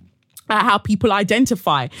checking at how people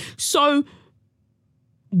identify. So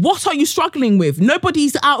what are you struggling with?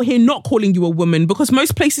 Nobody's out here not calling you a woman, because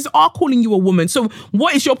most places are calling you a woman. So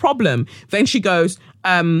what is your problem? Then she goes,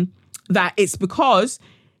 that it's because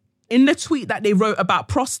in the tweet that they wrote about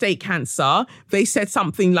prostate cancer, they said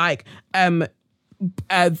something like,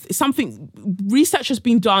 research has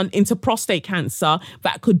been done into prostate cancer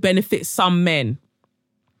that could benefit some men.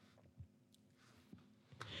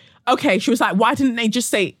 Okay, she was like, why didn't they just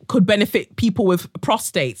say could benefit people with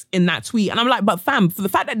prostates in that tweet? And I'm like, but fam, for the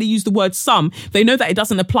fact that they use the word some, they know that it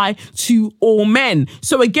doesn't apply to all men.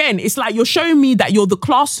 So again, it's like you're showing me that you're the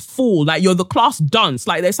class fool, like you're the class dunce,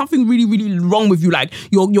 like there's something really, really wrong with you. Like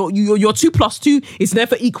your 2 + 2 is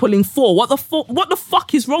never equaling 4. What the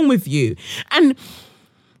fuck is wrong with you? And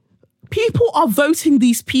people are voting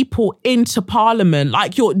these people into parliament.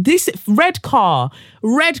 Like, this red car,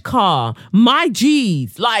 my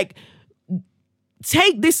G's. Like,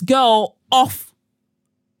 take this girl off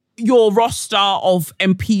your roster of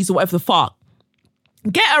MPs or whatever the fuck.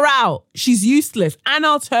 Get her out. She's useless.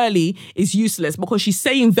 Anna Turley is useless because she's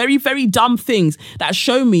saying very, very dumb things that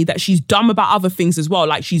show me that she's dumb about other things as well.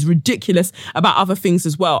 Like, she's ridiculous about other things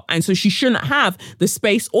as well. And so she shouldn't have the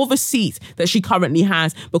space or the seat that she currently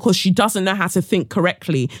has, because she doesn't know how to think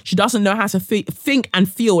correctly. She doesn't know how to think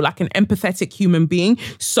and feel like an empathetic human being.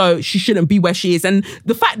 So she shouldn't be where she is. And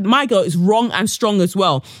the fact my girl is wrong and strong as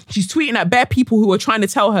well. She's tweeting at bare people who are trying to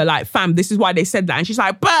tell her, like, fam, this is why they said that. And she's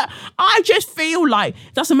like, but I just feel like,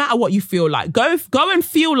 doesn't matter what you feel like. Go and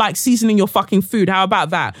feel like seasoning your fucking food. How about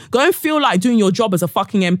that? Go and feel like doing your job as a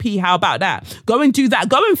fucking MP. How about that? Go and do that.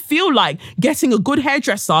 Go and feel like getting a good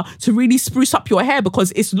hairdresser to really spruce up your hair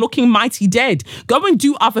because it's looking mighty dead. Go and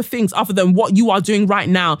do other things other than what you are doing right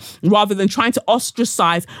now, rather than trying to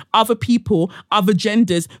ostracize other people, other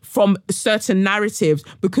genders from certain narratives,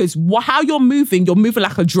 because how you're moving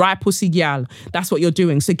like a dry pussy gal. That's what you're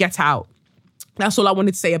doing. So get out. That's all I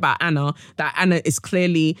wanted to say about Anna, that Anna is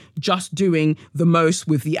clearly just doing the most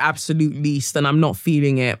with the absolute least, and I'm not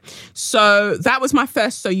feeling it. So that was my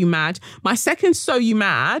first So You Mad. My second So You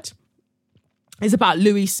Mad is about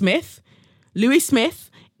Louis Smith. Louis Smith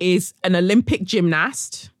is an Olympic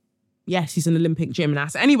gymnast. Yes, he's an Olympic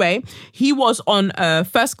gymnast. Anyway, he was on a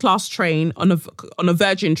first-class train, on a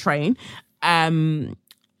Virgin train.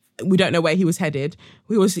 We don't know where he was headed.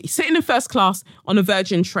 He was sitting in first class on a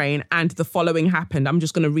Virgin train, and the following happened. I'm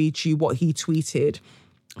just going to read you what he tweeted.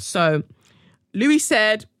 So Louis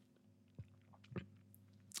said,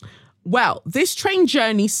 Well, this train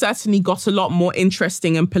journey certainly got a lot more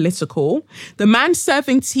interesting and political. The man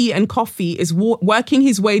serving tea and coffee is working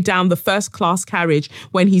his way down the first class carriage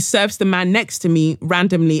when he serves the man next to me,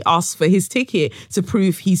 randomly asks for his ticket to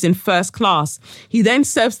prove he's in first class. He then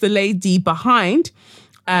serves the lady behind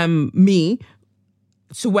me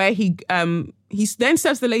to where he then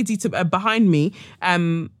serves the lady to behind me,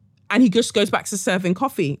 and he just goes back to serving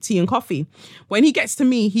tea and coffee. When he gets to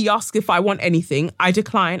me, he asks if I want anything. I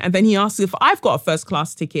decline. And then he asks if I've got a first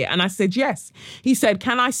class ticket. And I said, yes. He said,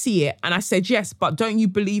 can I see it? And I said, yes, but don't you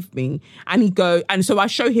believe me? And so I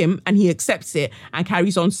show him and he accepts it and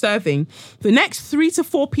carries on serving. The next 3 to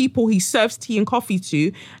 4 people he serves tea and coffee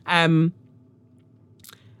to,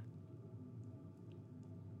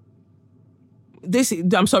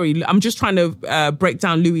 I'm sorry, I'm just trying to break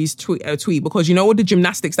down Louis' tweet because, you know, all the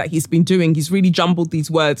gymnastics that he's been doing, he's really jumbled these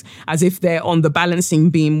words as if they're on the balancing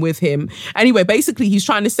beam with him. Anyway, basically, he's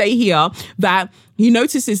trying to say here that he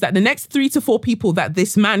notices that the next 3 to 4 people that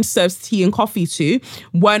this man serves tea and coffee to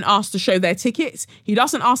weren't asked to show their tickets. He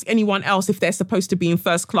doesn't ask anyone else if they're supposed to be in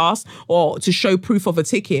first class or to show proof of a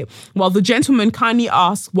ticket. While the gentleman kindly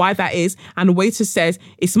asks why that is, and the waiter says,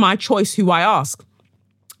 it's my choice who I ask.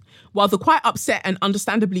 While the quite upset and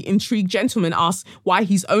understandably intrigued gentleman asks why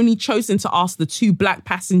he's only chosen to ask the 2 black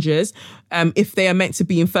passengers if they are meant to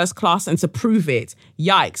be in first class and to prove it.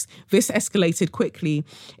 Yikes, this escalated quickly.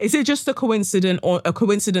 Is it just a coincidence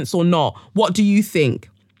or not? What do you think?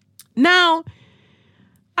 Now,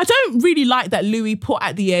 I don't really like that Louis put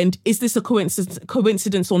at the end, is this a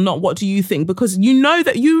coincidence or not? What do you think? Because you know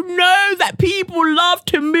that people love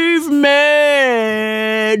to move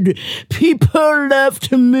mad. People love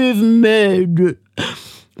to move mad.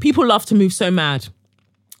 People love to move so mad.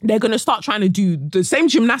 They're going to start trying to do the same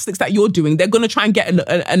gymnastics that you're doing. They're going to try and get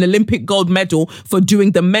an Olympic gold medal for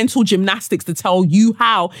doing the mental gymnastics to tell you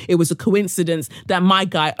how it was a coincidence that my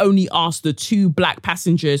guy only asked the 2 black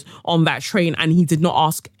passengers on that train and he did not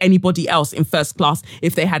ask anybody else in first class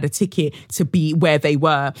if they had a ticket to be where they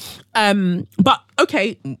were. But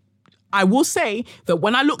okay, I will say that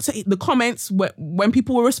when I looked at the comments, when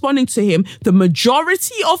people were responding to him, the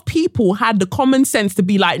majority of people had the common sense to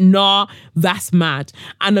be like, nah, that's mad.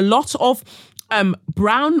 And a lot of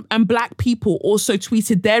brown and black people also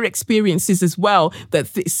tweeted their experiences as well, that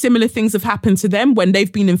similar things have happened to them when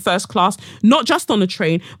they've been in first class, not just on a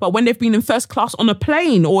train, but when they've been in first class on a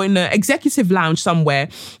plane or in an executive lounge somewhere.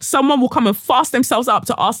 Someone will come and fast themselves up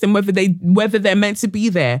to ask them whether they're meant to be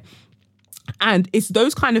there. And it's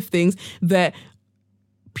those kind of things that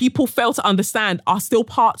people fail to understand are still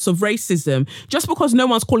parts of racism. Just because no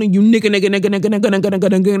one's calling you nigger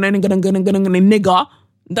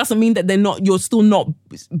doesn't mean that you're still not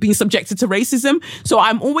being subjected to racism. So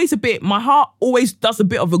I'm always my heart always does a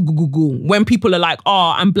bit of a goo when people are like,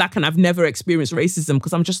 oh, I'm black and I've never experienced racism,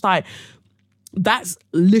 because I'm just like, that's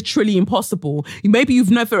literally impossible. Maybe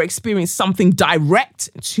you've never experienced something direct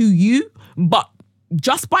to you, but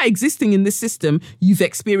just by existing in this system, you've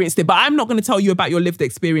experienced it. But I'm not going to tell you about your lived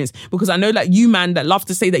experience, because I know that you, man, that love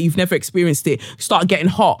to say that you've never experienced it, start getting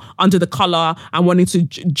hot under the collar and wanting to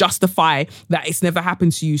justify that it's never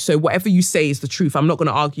happened to you. So whatever you say is the truth. I'm not going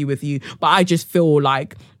to argue with you. But I just feel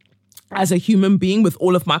like, as a human being with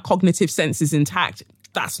all of my cognitive senses intact,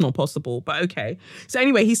 that's not possible. But okay. So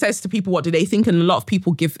anyway, he says to people, what do they think? And a lot of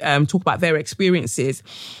people talk about their experiences.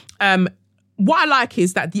 What I like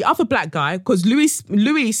is that the other black guy, because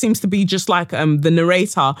Louis seems to be just like the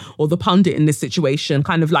narrator or the pundit in this situation,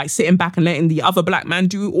 kind of like sitting back and letting the other black man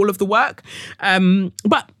do all of the work.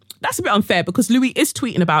 But that's a bit unfair, because Louis is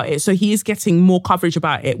tweeting about it, so he is getting more coverage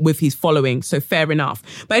about it with his following, so fair enough.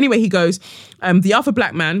 But anyway, he goes, the other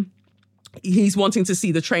black man, he's wanting to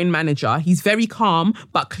see the train manager. He's very calm,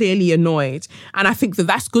 but clearly annoyed. And I think that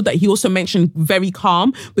that's good that he also mentioned very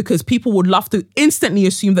calm, because people would love to instantly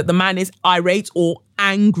assume that the man is irate or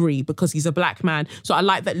angry because he's a black man. So I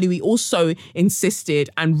like that Louis also insisted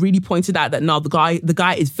and really pointed out that no, the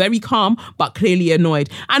guy is very calm, but clearly annoyed.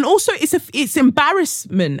 And also it's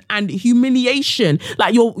embarrassment and humiliation.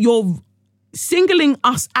 Like you're singling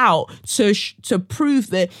us out to prove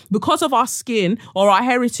that because of our skin or our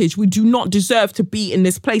heritage, we do not deserve to be in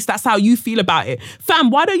this place. That's how you feel about it. Fam,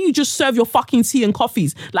 why don't you just serve your fucking tea and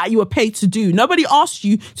coffees like you were paid to do? Nobody asked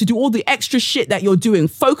you to do all the extra shit that you're doing.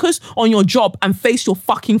 Focus on your job and face your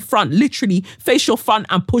fucking front. Literally, face your front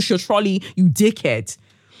and push your trolley, you dickhead.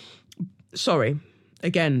 Sorry.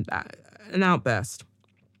 Again, an outburst.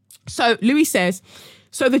 So Louis says,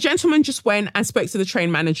 So the gentleman just went and spoke to the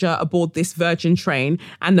train manager aboard this Virgin train,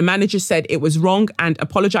 and the manager said it was wrong and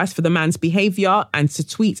apologized for the man's behavior and to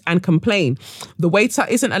tweet and complain. The waiter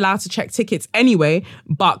isn't allowed to check tickets anyway,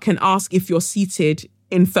 but can ask if you're seated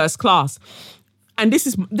in first class. And this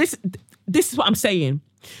is what I'm saying.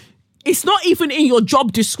 It's not even in your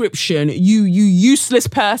job description, you useless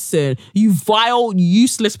person, you vile,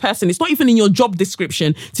 useless person. It's not even in your job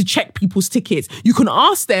description to check people's tickets. You can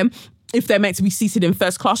ask them if they're meant to be seated in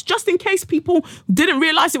first class, just in case people didn't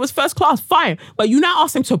realize it was first class, fine. But you now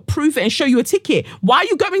ask them to prove it and show you a ticket. Why are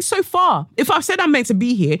you going so far? If I've said I'm meant to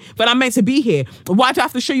be here, but I'm meant to be here, why do I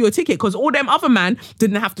have to show you a ticket? Because all them other man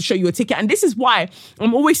didn't have to show you a ticket. And this is why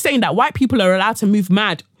I'm always saying that white people are allowed to move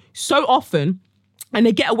mad so often, and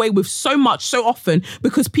they get away with so much so often,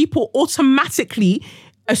 because people automatically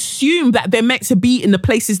assume that they're meant to be in the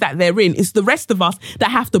places that they're in. It's the rest of us that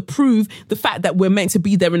have to prove the fact that we're meant to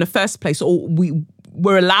be there in the first place, or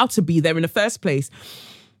we're allowed to be there in the first place.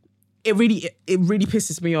 It really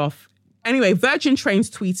pisses me off. Anyway, Virgin Trains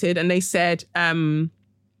tweeted and they said,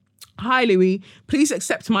 "Hi Louis, please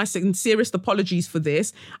accept my sincerest apologies for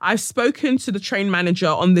this. I've spoken to the train manager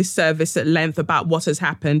on this service at length about what has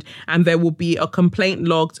happened, and there will be a complaint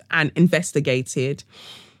logged and investigated."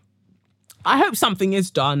 I hope something is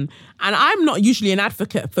done. And I'm not usually an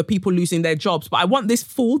advocate for people losing their jobs, but I want this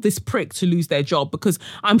prick to lose their job, because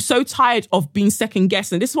I'm so tired of being second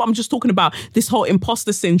guessed. And this is what I'm just talking about, this whole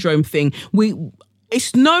imposter syndrome thing.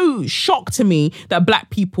 It's no shock to me that black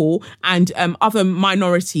people and other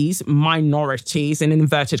minorities in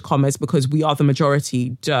inverted commas, because we are the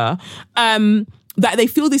majority, that they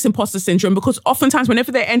feel this imposter syndrome, because oftentimes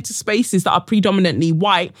whenever they enter spaces that are predominantly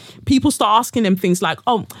white, people start asking them things like,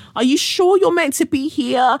 "Oh, are you sure you're meant to be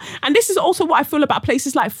here?" And this is also what I feel about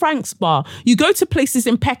places like Frank's Bar. You go to places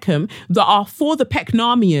in Peckham that are for the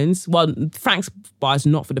Pecknamians. Well, Frank's Bar is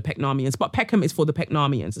not for the Pecknamians, but Peckham is for the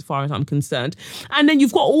Pecknamians as far as I'm concerned. And then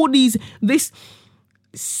you've got all this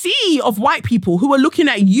sea of white people who are looking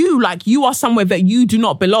at you like you are somewhere that you do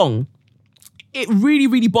not belong. It really,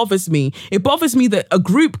 really bothers me. It bothers me that a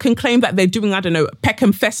group can claim that they're doing, I don't know,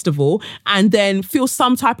 Peckham Festival, and then feel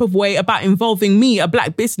some type of way about involving me, a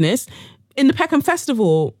black business, in the Peckham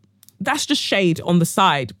Festival. That's just shade on the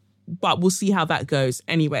side, but we'll see how that goes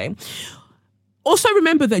anyway. Also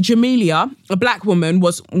remember that Jamelia, a black woman,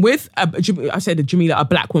 was with, I said Jamelia, a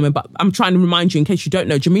black woman, but I'm trying to remind you in case you don't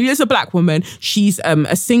know. Jamelia's a black woman. She's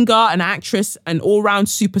a singer, an actress, an all-round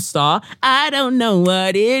superstar. I don't know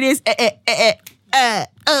what it is.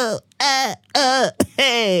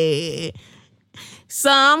 Hey.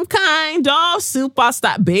 Some kind of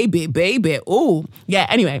superstar, baby. Oh, yeah,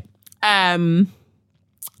 anyway.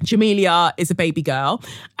 Jamelia is a baby girl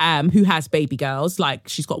who has baby girls. Like,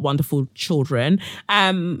 she's got wonderful children.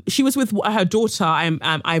 She was with her daughter,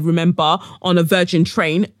 I remember, on a Virgin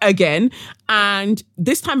train again. And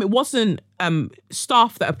this time it wasn't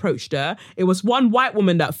staff that approached her. It was one white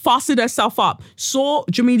woman that fastened herself up, saw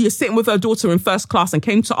Jamelia sitting with her daughter in first class and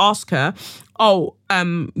came to ask her, "Oh,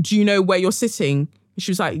 do you know where you're sitting?" She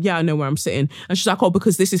was like, "Yeah, I know where I'm sitting." And she's like, "Oh,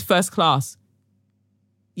 because this is first class."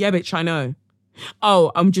 "Yeah, bitch, I know."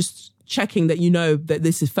 "Oh, I'm just checking that you know that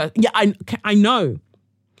this is first." "Yeah, I know."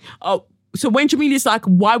 Oh, so when Jamelia's like,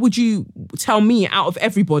 "Why would you tell me out of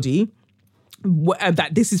everybody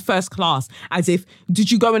that this is first class?" As if, did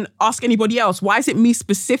you go and ask anybody else? Why is it me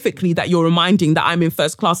specifically that you're reminding that I'm in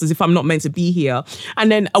first class, as if I'm not meant to be here? And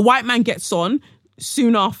then a white man gets on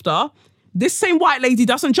soon after. This same white lady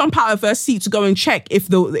doesn't jump out of her seat to go and check if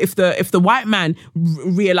the white man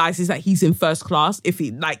realizes that he's in first class, if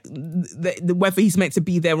he whether he's meant to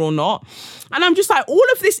be there or not. And I'm just like, all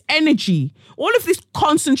of this energy, all of this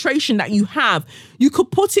concentration that you have, you could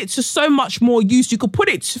put it to so much more use. You could put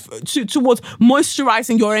it towards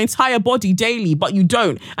moisturizing your entire body daily, but you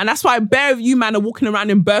don't. And that's why a pair of you man are walking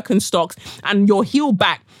around in Birkenstocks and your heel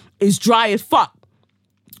back is dry as fuck.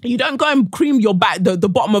 You don't go and cream your back, the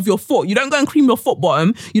bottom of your foot. You don't go and cream your foot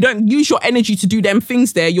bottom. You don't use your energy to do them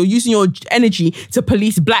things there. You're using your energy to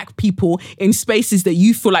police black people in spaces that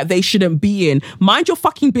you feel like they shouldn't be in. Mind your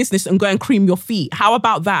fucking business and go and cream your feet. How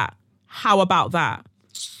about that?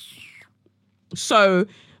 So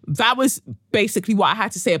that was basically what I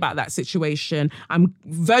had to say about that situation.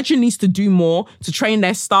 Virgin needs to do more to train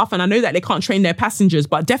their staff, and I know that they can't train their passengers,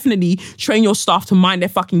 but definitely train your staff to mind their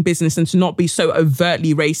fucking business and to not be so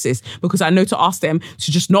overtly racist, because I know to ask them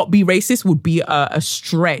to just not be racist would be a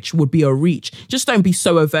stretch, would be a reach. Just don't be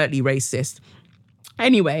so overtly racist.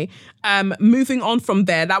 Anyway, moving on from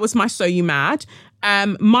there, that was my So You Mad.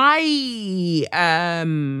 My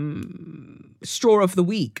straw of the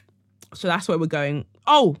week. So that's where we're going.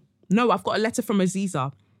 Oh, No, I've got a letter from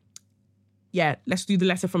Aziza. Yeah, let's do the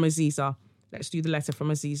letter from Aziza. Let's do the letter from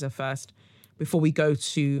Aziza first before we go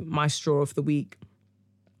to my straw of the week.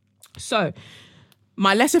 So,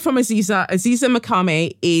 my letter from Aziza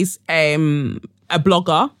Makame is a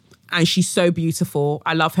blogger, and she's so beautiful.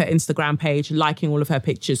 I love her Instagram page, liking all of her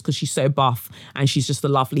pictures because she's so buff and she's just a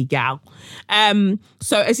lovely gal.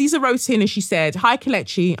 So Aziza wrote in and she said, "Hi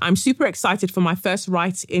Kelechi, I'm super excited for my first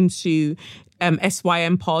write into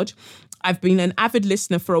SYM pod. I've been an avid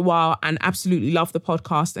listener for a while and absolutely love the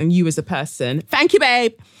podcast and you as a person." Thank you,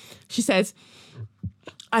 babe. She says,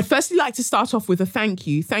 "I'd firstly like to start off with a thank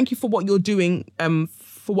you. Thank you for what you're doing,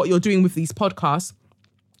 with these podcasts.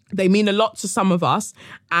 They mean a lot to some of us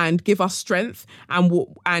and give us strength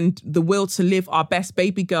and the will to live our best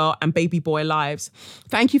baby girl and baby boy lives.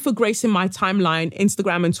 Thank you for gracing my timeline,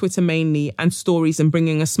 Instagram and Twitter mainly, and stories and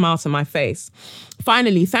bringing a smile to my face.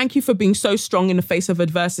 Finally, thank you for being so strong in the face of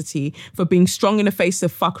adversity, for being strong in the face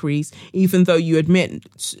of fuckeries, even though you admit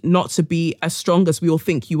not to be as strong as we all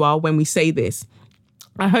think you are when we say this.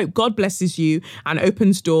 I hope God blesses you and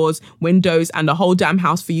opens doors, windows, and the whole damn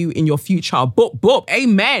house for you in your future. Boop, boop.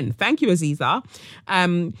 Amen." Thank you, Aziza.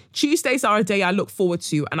 Tuesdays are a day I look forward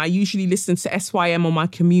to, and I usually listen to SYM on my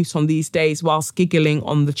commute on these days whilst giggling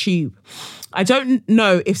on the tube. I don't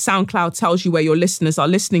know if SoundCloud tells you where your listeners are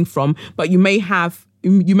listening from, but you may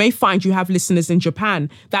find you have listeners in Japan.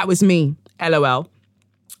 That was me. LOL.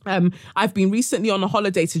 I've been recently on a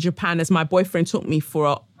holiday to Japan as my boyfriend took me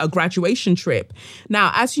for a graduation trip.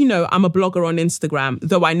 Now, as you know, I'm a blogger on Instagram,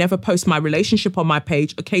 though I never post my relationship on my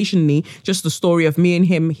page, occasionally just the story of me and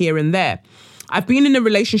him here and there. I've been in a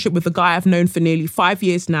relationship with a guy I've known for nearly 5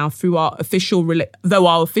 years now though our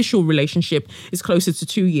official relationship is closer to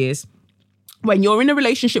 2 years. When you're in a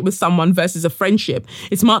relationship with someone versus a friendship,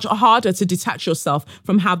 it's much harder to detach yourself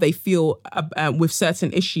from how they feel with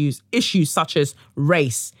certain issues such as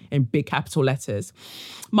race in big capital letters.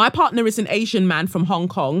 My partner is an Asian man from Hong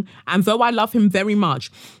Kong, and though I love him very much,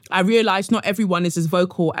 I realise not everyone is as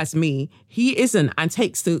vocal as me. He isn't and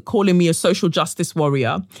takes to calling me a social justice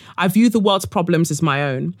warrior. I view the world's problems as my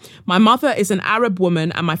own. My mother is an Arab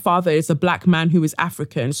woman and my father is a black man who is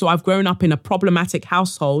African, so I've grown up in a problematic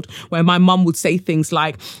household where my mum would say things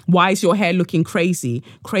like, "Why is your hair looking crazy?"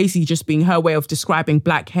 Crazy just being her way of describing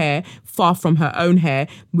black hair, far from her own hair,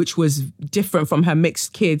 which was different from her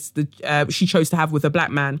mixed kids that she chose to have with a black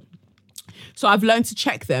man. So I've learned to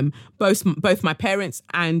check them, both my parents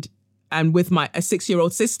and with a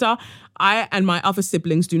 6-year-old sister. I and my other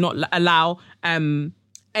siblings do not allow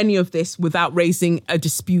any of this without raising a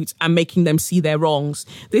dispute and making them see their wrongs.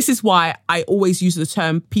 This is why I always use the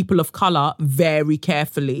term people of colour very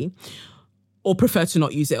carefully, or prefer to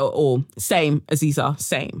not use it at all. Same, Aziza,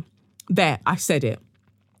 same. There, I said it.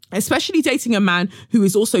 Especially dating a man who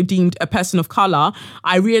is also deemed a person of colour,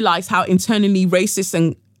 I realise how internally racist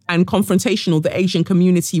and confrontational the Asian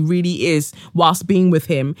community really is whilst being with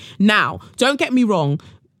him. Now, don't get me wrong,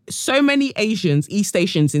 so many Asians, East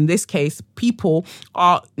Asians in this case, people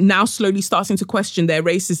are now slowly starting to question their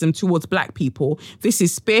racism towards black people. This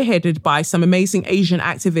is spearheaded by some amazing Asian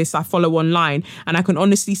activists I follow online, and I can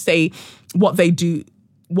honestly say what they do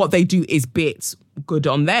is bits. Good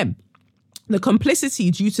on them. The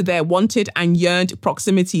complicity due to their wanted and yearned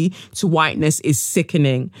proximity to whiteness is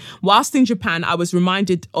sickening. Whilst in Japan, I was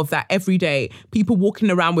reminded of that every day. People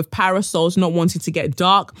walking around with parasols not wanting to get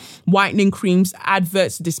dark, whitening creams,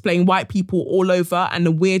 adverts displaying white people all over, and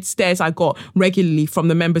the weird stares I got regularly from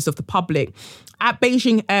the members of the public. At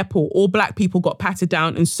Beijing airport, all black people got patted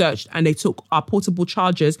down and searched, and they took our portable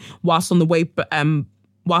chargers whilst on the way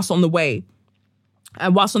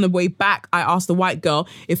back, I asked the white girl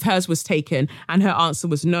if hers was taken, and her answer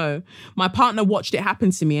was no. My partner watched it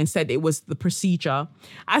happen to me and said it was the procedure.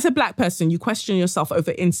 As a black person, you question yourself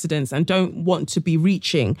over incidents and don't want to be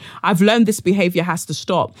reaching. I've learned this behaviour has to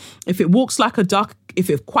stop. If it quacks like a duck,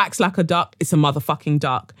 it's a motherfucking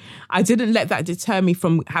duck. I didn't let that deter me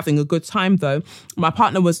from having a good time though. My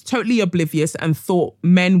partner was totally oblivious and thought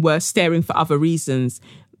men were staring for other reasons.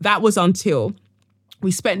 That was until we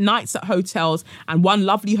spent nights at hotels, and one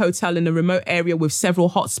lovely hotel in a remote area with several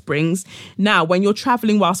hot springs. Now, when you're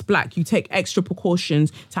traveling whilst black, you take extra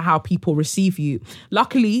precautions to how people receive you.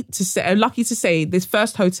 Lucky to say, this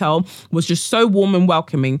first hotel was just so warm and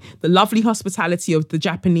welcoming. The lovely hospitality of the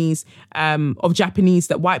Japanese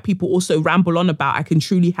that white people also ramble on about. I can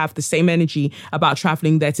truly have the same energy about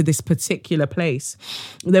traveling there to this particular place.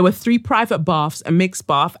 There were 3 private baths, a mixed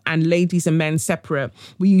bath, and ladies and men separate.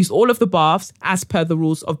 We used all of the baths as per the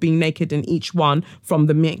rules of being naked in each one from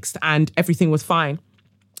the mixed, and everything was fine.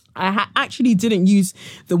 Actually didn't use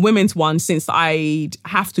the women's one since I'd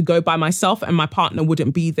have to go by myself and my partner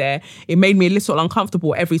wouldn't be there. It made me a little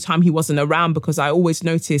uncomfortable every time he wasn't around because I always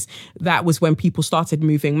noticed that was when people started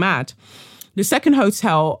moving mad. The second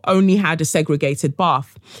hotel only had a segregated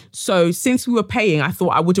bath. So since we were paying, I thought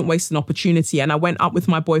I wouldn't waste an opportunity and I went up with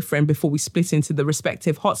my boyfriend before we split into the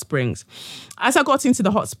respective hot springs. As I got into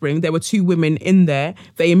the hot spring, there were two women in there.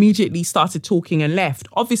 They immediately started talking and left.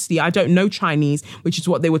 Obviously, I don't know Chinese, which is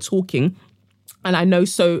what they were talking. And I know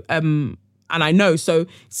so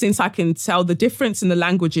since I can tell the difference in the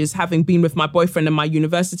languages, having been with my boyfriend and my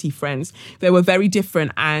university friends, they were very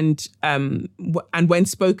different. And when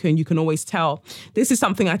spoken, you can always tell. This is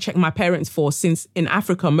something I check my parents for, since in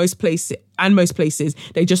Africa, most places,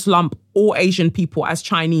 they just lump all Asian people as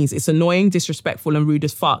Chinese. It's annoying, disrespectful, and rude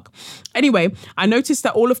as fuck. Anyway, I noticed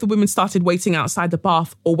that all of the women started waiting outside the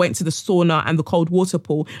bath or went to the sauna and the cold water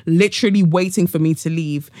pool, literally waiting for me to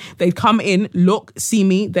leave. They'd come in, look, see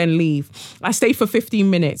me, then leave. I stayed for 15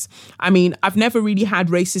 minutes. I mean, I've never really had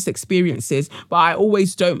racist experiences, but I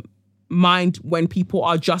always don't mind when people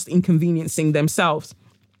are just inconveniencing themselves.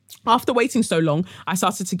 After waiting so long, I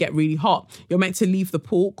started to get really hot. You're meant to leave the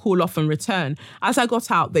pool, cool off and return. As I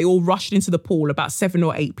got out, they all rushed into the pool, about 7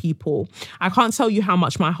 or 8 people. I can't tell you how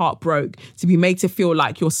much my heart broke to be made to feel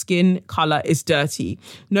like your skin colour is dirty.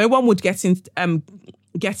 No one would get in,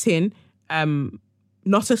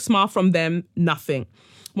 not a smile from them, nothing.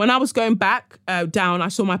 When I was going back down, I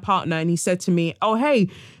saw my partner and he said to me, "Oh, hey,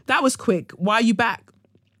 that was quick. Why are you back?"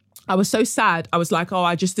 I was so sad. I was like,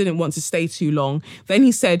 I just didn't want to stay too long. Then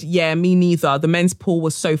he said, yeah, me neither. The men's pool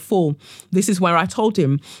was so full. This is where I told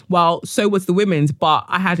him, well, so was the women's, but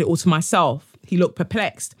I had it all to myself. He looked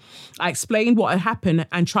perplexed. I explained what had happened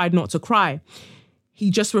and tried not to cry. He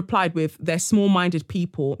just replied with, they're small-minded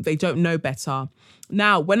people. They don't know better.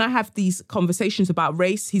 Now, when I have these conversations about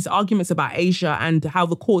race, his arguments about Asia and how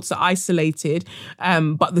the courts are isolated,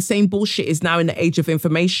 but the same bullshit is now in the age of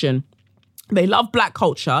information. They love black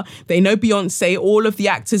culture. They know Beyonce, all of the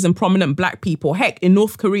actors and prominent black people. Heck, in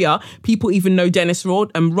North Korea, people even know Dennis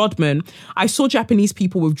Rodman. I saw Japanese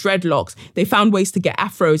people with dreadlocks. They found ways to get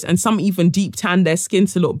afros and some even deep tan their skin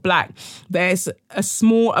to look black. There's a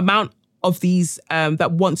small amount of these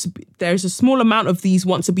want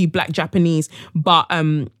to be black Japanese, but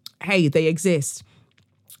hey, they exist.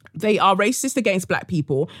 They are racist against black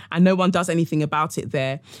people and no one does anything about it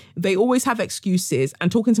there. They always have excuses,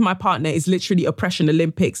 and talking to my partner is literally oppression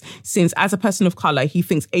Olympics, since as a person of colour, he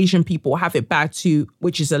thinks Asian people have it bad too,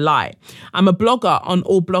 which is a lie. I'm a blogger on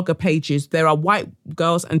all blogger pages. There are white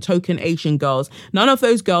girls and token Asian girls. None of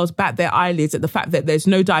those girls bat their eyelids at the fact that there's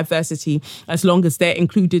no diversity as long as they're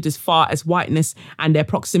included as far as whiteness and their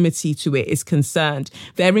proximity to it is concerned.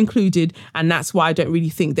 They're included, and that's why I don't really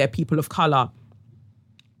think they're people of colour.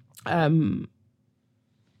 A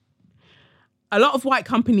lot of white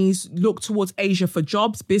companies look towards Asia for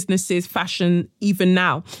jobs, businesses, fashion. Even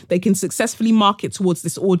now, they can successfully market towards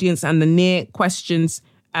this audience, and no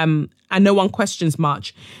one questions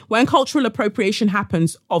much. When cultural appropriation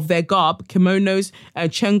happens of their garb, kimonos,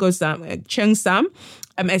 cheongsam,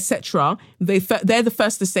 etc., they're the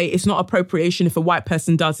first to say it's not appropriation if a white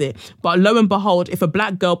person does it. But lo and behold, if a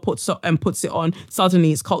black girl puts it on,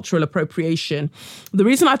 suddenly it's cultural appropriation. The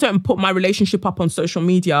reason I don't put my relationship up on social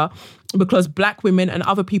media, because black women and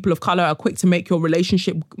other people of colour are quick to make you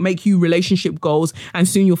relationship goals, and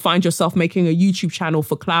soon you'll find yourself making a YouTube channel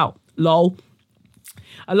for clout. Lol.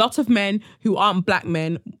 A lot of men who aren't black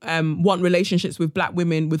men want relationships with black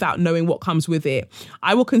women without knowing what comes with it.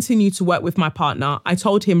 I will continue to work with my partner. I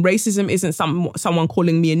told him racism isn't someone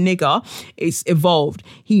calling me a nigger. It's evolved.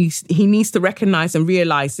 He needs to recognize and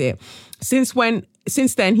realize it. Since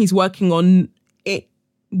then, he's working on it,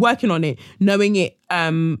 knowing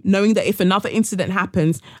that if another incident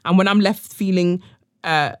happens and when I'm left feeling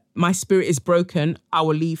my spirit is broken, I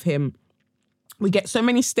will leave him. We get so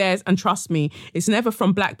many stares, and trust me, it's never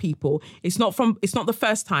from black people. It's not the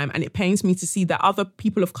first time, and it pains me to see that other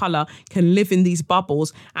people of colour can live in these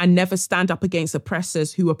bubbles and never stand up against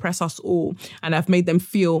oppressors who oppress us all. And I've made them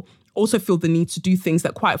also feel the need to do things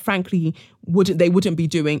that, quite frankly, they wouldn't be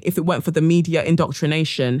doing if it weren't for the media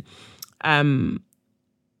indoctrination.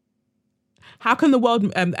 How can the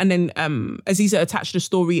world... and then Aziza attached a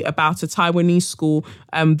story about a Taiwanese school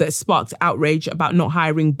that sparked outrage about not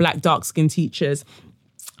hiring black dark-skinned teachers.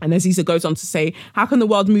 And Aziza goes on to say, how can the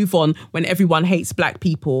world move on when everyone hates black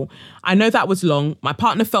people? I know that was long. My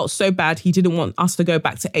partner felt so bad he didn't want us to go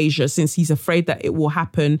back to Asia, since he's afraid that it will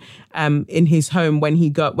happen in his home when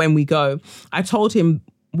we go. I told him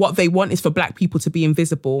what they want is for black people to be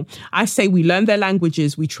invisible. I say we learn their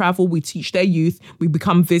languages, we travel, we teach their youth, we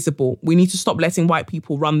become visible. We need to stop letting white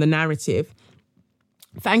people run the narrative.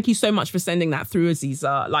 Thank you so much for sending that through,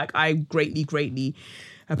 Aziza. Like, I greatly, greatly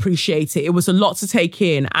appreciate it. It was a lot to take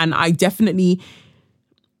in, and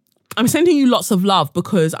I'm sending you lots of love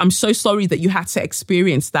because I'm so sorry that you had to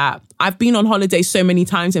experience that. I've been on holiday so many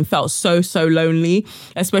times and felt so, so lonely,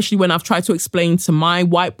 especially when I've tried to explain to my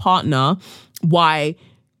white partner why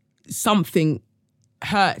something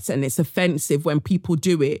hurts and it's offensive when people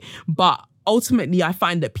do it. But ultimately, I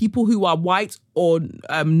find that people who are white or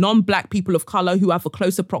non-black people of color who have a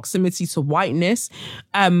closer proximity to whiteness,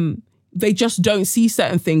 they just don't see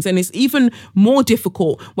certain things. And it's even more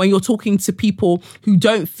difficult when you're talking to people who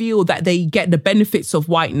don't feel that they get the benefits of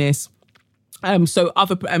whiteness. So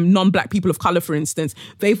other non-black people of color, for instance,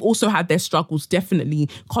 they've also had their struggles, definitely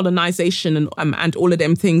colonization and all of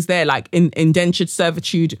them things there, like indentured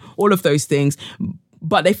servitude, all of those things.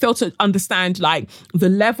 But they fail to understand like the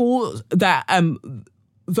level that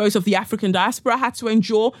those of the African diaspora had to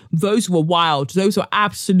endure. Those were wild. Those were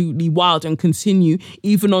absolutely wild and continue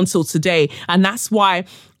even until today. And that's why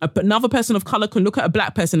another person of color can look at a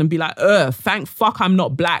black person and be like, thank fuck I'm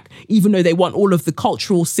not black, even though they want all of the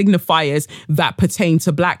cultural signifiers that pertain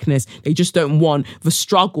to blackness. They just don't want the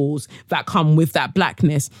struggles that come with that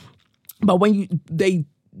blackness. But when they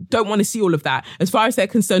don't want to see all of that. As far as they're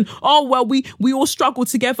concerned, oh, well, we all struggled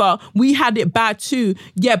together. We had it bad too.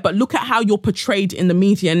 Yeah, but look at how you're portrayed in the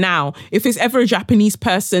media now. If it's ever a Japanese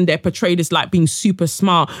person, they're portrayed as like being super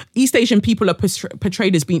smart. East Asian people are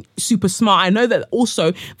portrayed as being super smart. I know that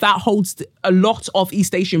also that holds a lot of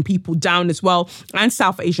East Asian people down as well, and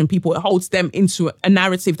South Asian people. It holds them into a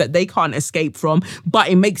narrative that they can't escape from, but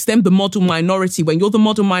it makes them the model minority. When you're the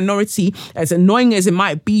model minority, as annoying as it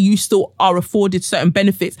might be, you still are afforded certain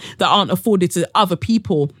benefits that aren't afforded to other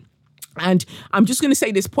people. And I'm just going to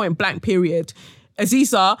say this point blank, period.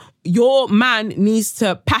 Aziza, your man needs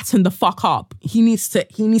to pattern the fuck up. He needs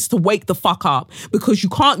to wake the fuck up, because you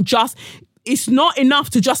can't just... It's not enough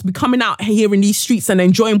to just be coming out here in these streets and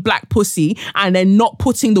enjoying black pussy and then not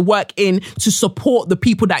putting the work in to support the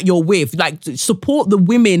people that you're with, like support the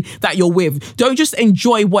women that you're with. Don't just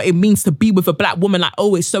enjoy what it means to be with a black woman like,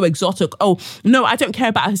 oh, it's so exotic. Oh, no, I don't care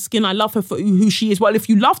about her skin. I love her for who she is. Well, if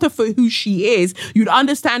you loved her for who she is, you'd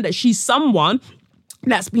understand that she's someone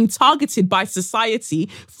that's been targeted by society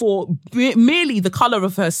for merely the color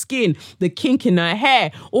of her skin, the kink in her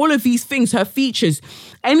hair, all of these things, her features,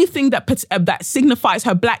 anything that signifies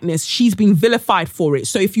her blackness, she's been vilified for it.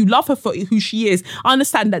 So if you love her for who she is,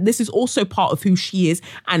 understand that this is also part of who she is,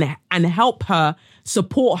 and help her,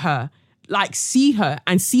 support her, like see her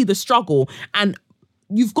and see the struggle. And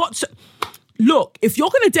you've got to... Look, if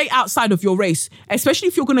you're going to date outside of your race, especially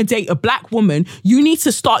if you're going to date a black woman, you need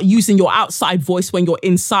to start using your outside voice when you're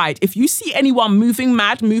inside. If you see anyone moving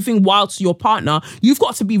mad, moving wild to your partner, you've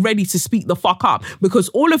got to be ready to speak the fuck up, because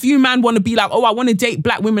all of you, man, want to be like, oh, I want to date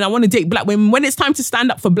black women. I want to date black women. When it's time to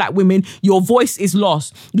stand up for black women, your voice is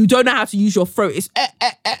lost. You don't know how to use your throat. It's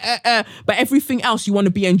but everything else you want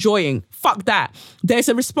to be enjoying. Fuck that. There's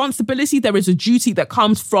a responsibility. There is a duty that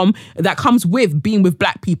comes with being with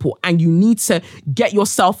black people, and you need to get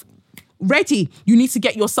yourself ready. You need to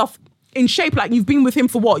get yourself in shape. Like, you've been with him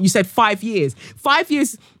for what? You said 5 years. 5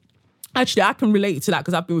 years. Actually, I can relate to that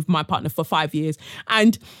because I've been with my partner for 5 years.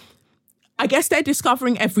 And I guess they're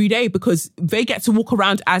discovering every day, because they get to walk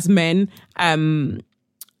around as men,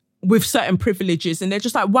 with certain privileges, and they're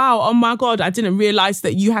just like, wow, oh my God, I didn't realize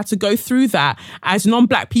that you had to go through that. As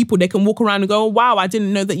non-black people, they can walk around and go, oh, wow, I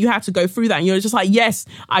didn't know that you had to go through that. And you're just like, yes,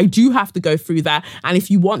 I do have to go through that. And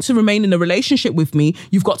if you want to remain in a relationship with me,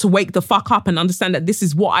 you've got to wake the fuck up and understand that this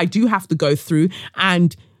is what I do have to go through.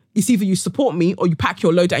 And it's either you support me or you pack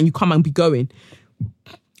your load and you come and be going.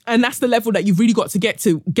 And that's the level that you've really got to get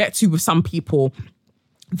to with some people.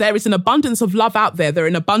 There is an abundance of love out there. There are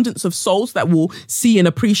an abundance of souls that will see and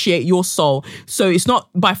appreciate your soul. So it's not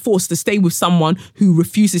by force to stay with someone who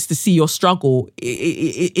refuses to see your struggle.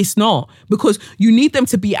 It's not, because you need them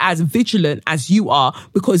to be as vigilant as you are,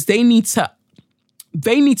 because they need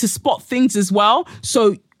to spot things as well.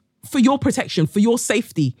 So for your protection, for your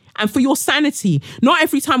safety, and for your sanity. Not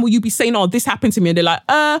every time will you be saying, oh, this happened to me. And they're like,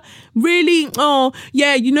 really? Oh,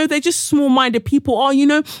 yeah, they're just small-minded people.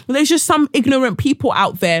 Oh, there's just some ignorant people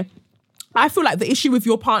out there I feel like the issue with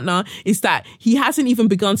your partner is that he hasn't even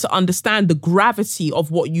begun to understand the gravity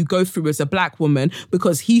of what you go through as a black woman,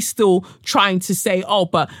 because he's still trying to say, oh,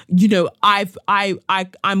 but you know,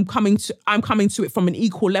 I'm coming to it from an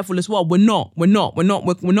equal level as well. We're not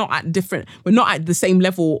at the same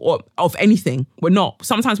level of anything. We're not.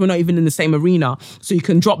 Sometimes we're not even in the same arena. So you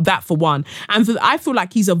can drop that for one. And I feel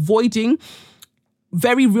like he's avoiding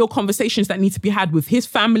very real conversations that need to be had with his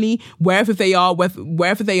family, wherever they are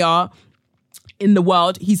in the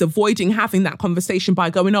world. He's avoiding having that conversation by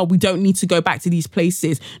going, oh, we don't need to go back to these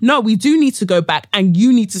places. No, we do need to go back, and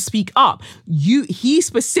you need to speak up. He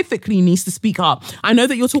specifically needs to speak up. I know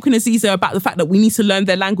that you're talking to Aziza about the fact that we need to learn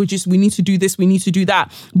their languages, we need to do this, we need to do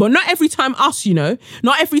that. But not every time us,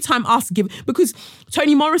 not every time us give, because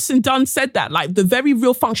Toni Morrison Dunn said that, like, the very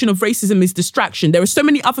real function of racism is distraction. There are so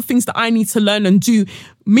many other things that I need to learn and do.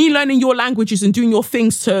 Me learning your languages and doing your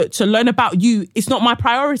things to learn about you, it's not my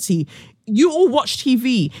priority. You all watch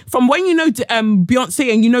TV. From when you know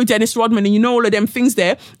Beyonce and you know Dennis Rodman and you know all of them things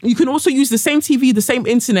there, you can also use the same TV, the same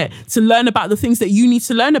internet to learn about the things that you need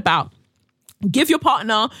to learn about. Give your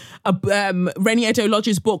partner Reni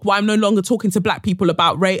Eddo-Lodge's book, Why I'm No Longer Talking to Black People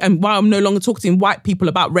About Race, and Why I'm No Longer Talking to White People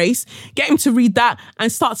About Race. Get him to read that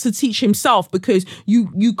and start to teach himself, because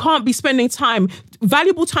you can't be spending time,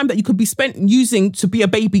 valuable time that you could be spent using to be a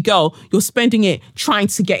baby girl, you're spending it trying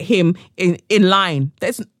to get him in line.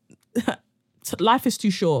 Life is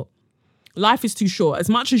too short. Life is too short. As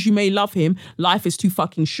much as you may love him, life is too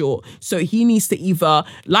fucking short. So he needs to either,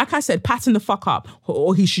 like I said, pattern the fuck up,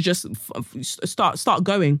 or he should just start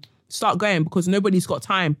going, because nobody's got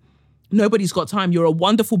time. Nobody's got time. You're a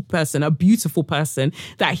wonderful person, a beautiful person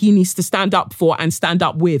that he needs to stand up for and stand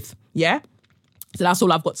up with. Yeah? So that's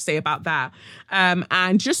all I've got to say about that.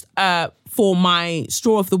 And just for my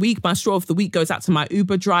straw of the week goes out to my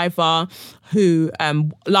Uber driver who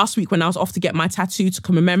last week when I was off to get my tattoo to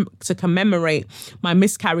commemorate my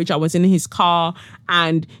miscarriage, I was in his car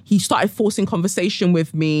and he started forcing conversation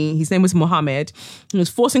with me. His name was Mohammed. He was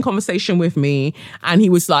forcing conversation with me and he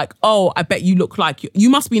was like, oh, I bet you look like you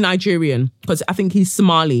must be Nigerian, because I think he's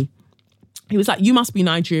Somali. He was like, you must be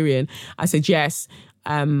Nigerian. I said, yes.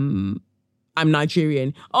 I'm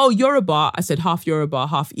Nigerian. Oh, Yoruba. I said half Yoruba,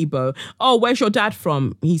 half Igbo. Oh, where's your dad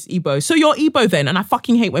from? He's Igbo. So you're Igbo then. And I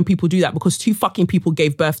fucking hate when people do that, because 2 fucking people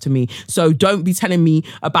gave birth to me. So don't be telling me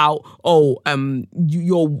about, you're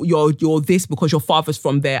this because your father's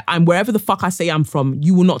from there. And wherever the fuck I say I'm from,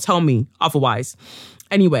 you will not tell me otherwise.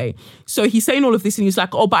 Anyway, so he's saying all of this and he's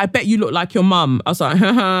like, oh, but I bet you look like your mum. I was like,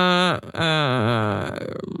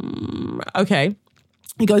 okay.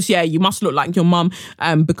 He goes, yeah, you must look like your mum,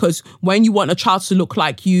 because when you want a child to look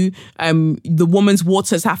like you, the woman's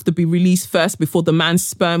waters have to be released first before the man's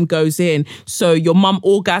sperm goes in. So your mum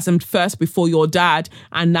orgasmed first before your dad,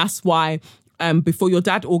 and that's why before your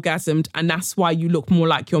dad orgasmed, and that's why you look more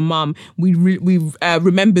like your mum. We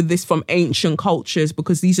remember this from ancient cultures,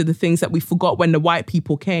 because these are the things that we forgot when the white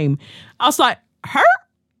people came. I was like, her?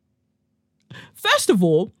 First of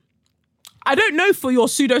all, I don't know for your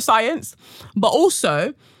pseudoscience, but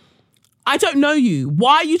also, I don't know you.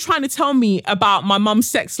 Why are you trying to tell me about my mum's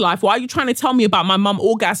sex life? Why are you trying to tell me about my mum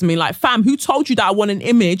orgasming? Like, fam, who told you that I want an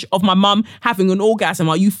image of my mum having an orgasm?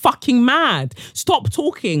 Are you fucking mad? Stop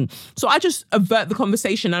talking. So I just avert the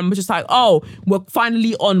conversation and I'm just like, oh, we're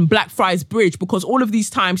finally on Blackfriars Bridge, because all of these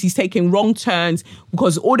times he's taking wrong turns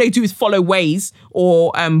because all they do is follow Waze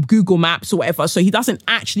or Google Maps or whatever. So he doesn't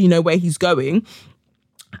actually know where he's going.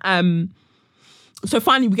 So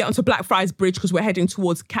finally we get onto Blackfriars Bridge because we're heading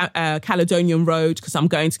towards Caledonian Road, because I'm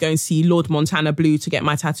going to go and see Lord Montana Blue to get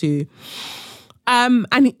my tattoo.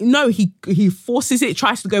 He forces it,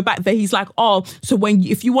 tries to go back there. He's like, oh, so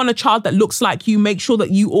if you want a child that looks like you, make sure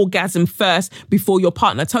that you orgasm first before your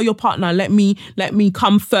partner. Tell your partner, let me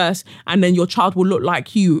come first, and then your child will look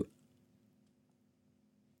like you.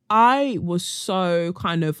 I was so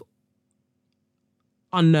kind of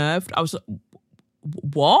unnerved. I was like,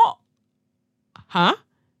 what? Huh?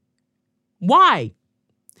 Why?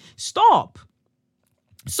 Stop.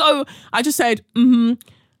 So I just said,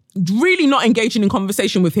 really not engaging in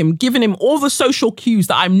conversation with him, giving him all the social cues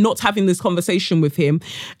that I'm not having this conversation with him.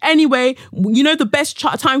 Anyway, you know the best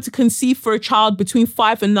time to conceive for a child between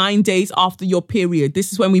 5 and 9 days after your period.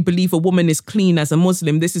 This is when we believe a woman is clean as a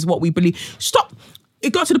Muslim. This is what we believe. Stop.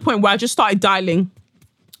 It got to the point where I just started dialing.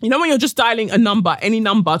 You know when you're just dialing a number, any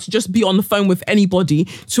number, to just be on the phone with anybody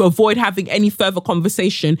to avoid having any further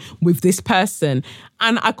conversation with this person.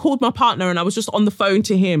 And I called my partner and I was just on the phone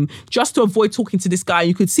to him just to avoid talking to this guy.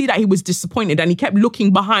 You could see that he was disappointed and he kept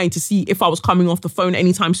looking behind to see if I was coming off the phone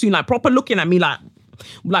anytime soon, like proper looking at me like,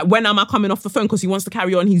 Like, when am I coming off the phone? Because he wants to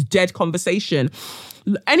carry on his dead conversation.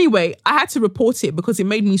 Anyway, I had to report it because it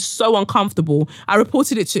made me so uncomfortable. I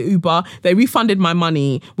reported it to Uber. They refunded my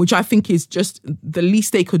money, which I think is just the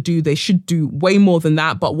least they could do. They should do way more than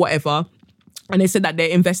that, but whatever. And they said that they're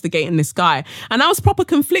investigating this guy. And I was proper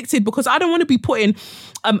conflicted because I don't want to be putting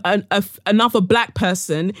another black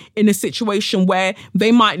person in a situation where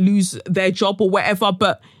they might lose their job or whatever.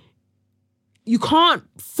 But you can't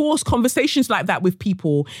force conversations like that with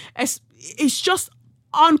people. It's just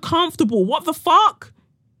uncomfortable. What the fuck?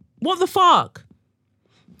 What the fuck?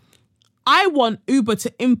 I want Uber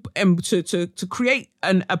to create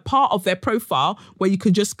a part of their profile where you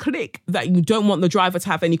can just click that you don't want the driver to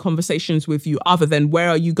have any conversations with you other than where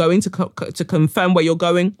are you going, to confirm where you're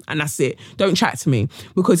going, and that's it. Don't chat to me.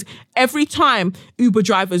 Because every time Uber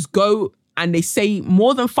drivers go and they say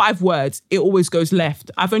more than 5 words, it always goes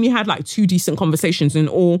left. I've only had like 2 decent conversations in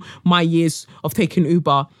all my years of taking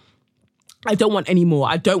Uber. I don't want any more.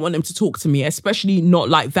 I don't want them to talk to me, especially not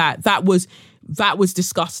like that. That was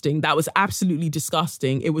disgusting. That was absolutely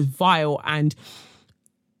disgusting. It was vile and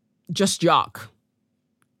just yuck.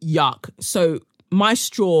 Yuck. So my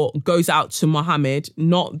straw goes out to Mohammed,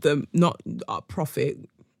 not Prophet,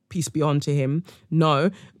 peace be unto him. No,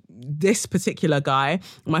 this particular guy.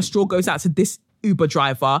 My straw goes out to this Uber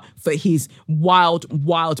driver for his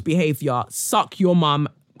wild behavior. Suck your mum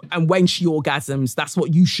and wench your orgasms. That's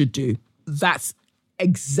what you should do. That's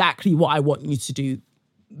exactly what I want you to do.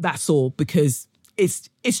 That's all, because it's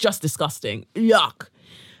just disgusting. Yuck.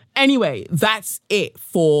 Anyway, that's it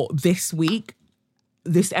for this week.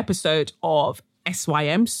 This episode of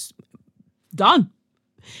SYM's done.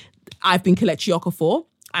 I've been Kelechi Okafor,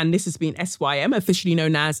 and this has been SYM, officially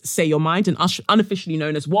known as Say Your Mind, and unofficially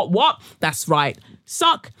known as What? That's right.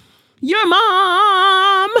 Suck your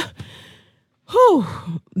mom. Whew.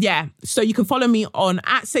 Yeah, so you can follow me on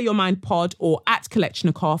 @SayYourMindPod or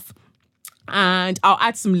 @Kolechnikov. And I'll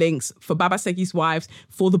add some links for Baba Segi's Wives,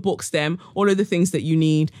 for the book STEM, all of the things that you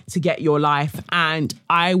need to get your life. And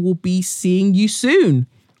I will be seeing you soon.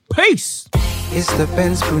 Peace. It's the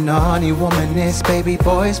Benz Brunani womanist, baby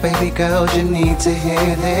boys, baby girls, you need to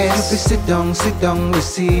hear this. If you sit down,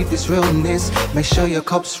 receive this realness. Make sure your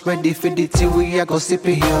cup's ready for the tea, we are go sip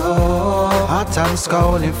it, yo. Hard time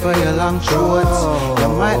scrolling for your long throats. You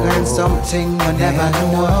might learn something you never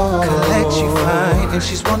know. Collect you fine, and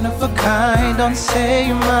she's one of a kind. Don't say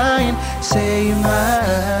your mind, say your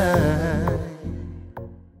mind.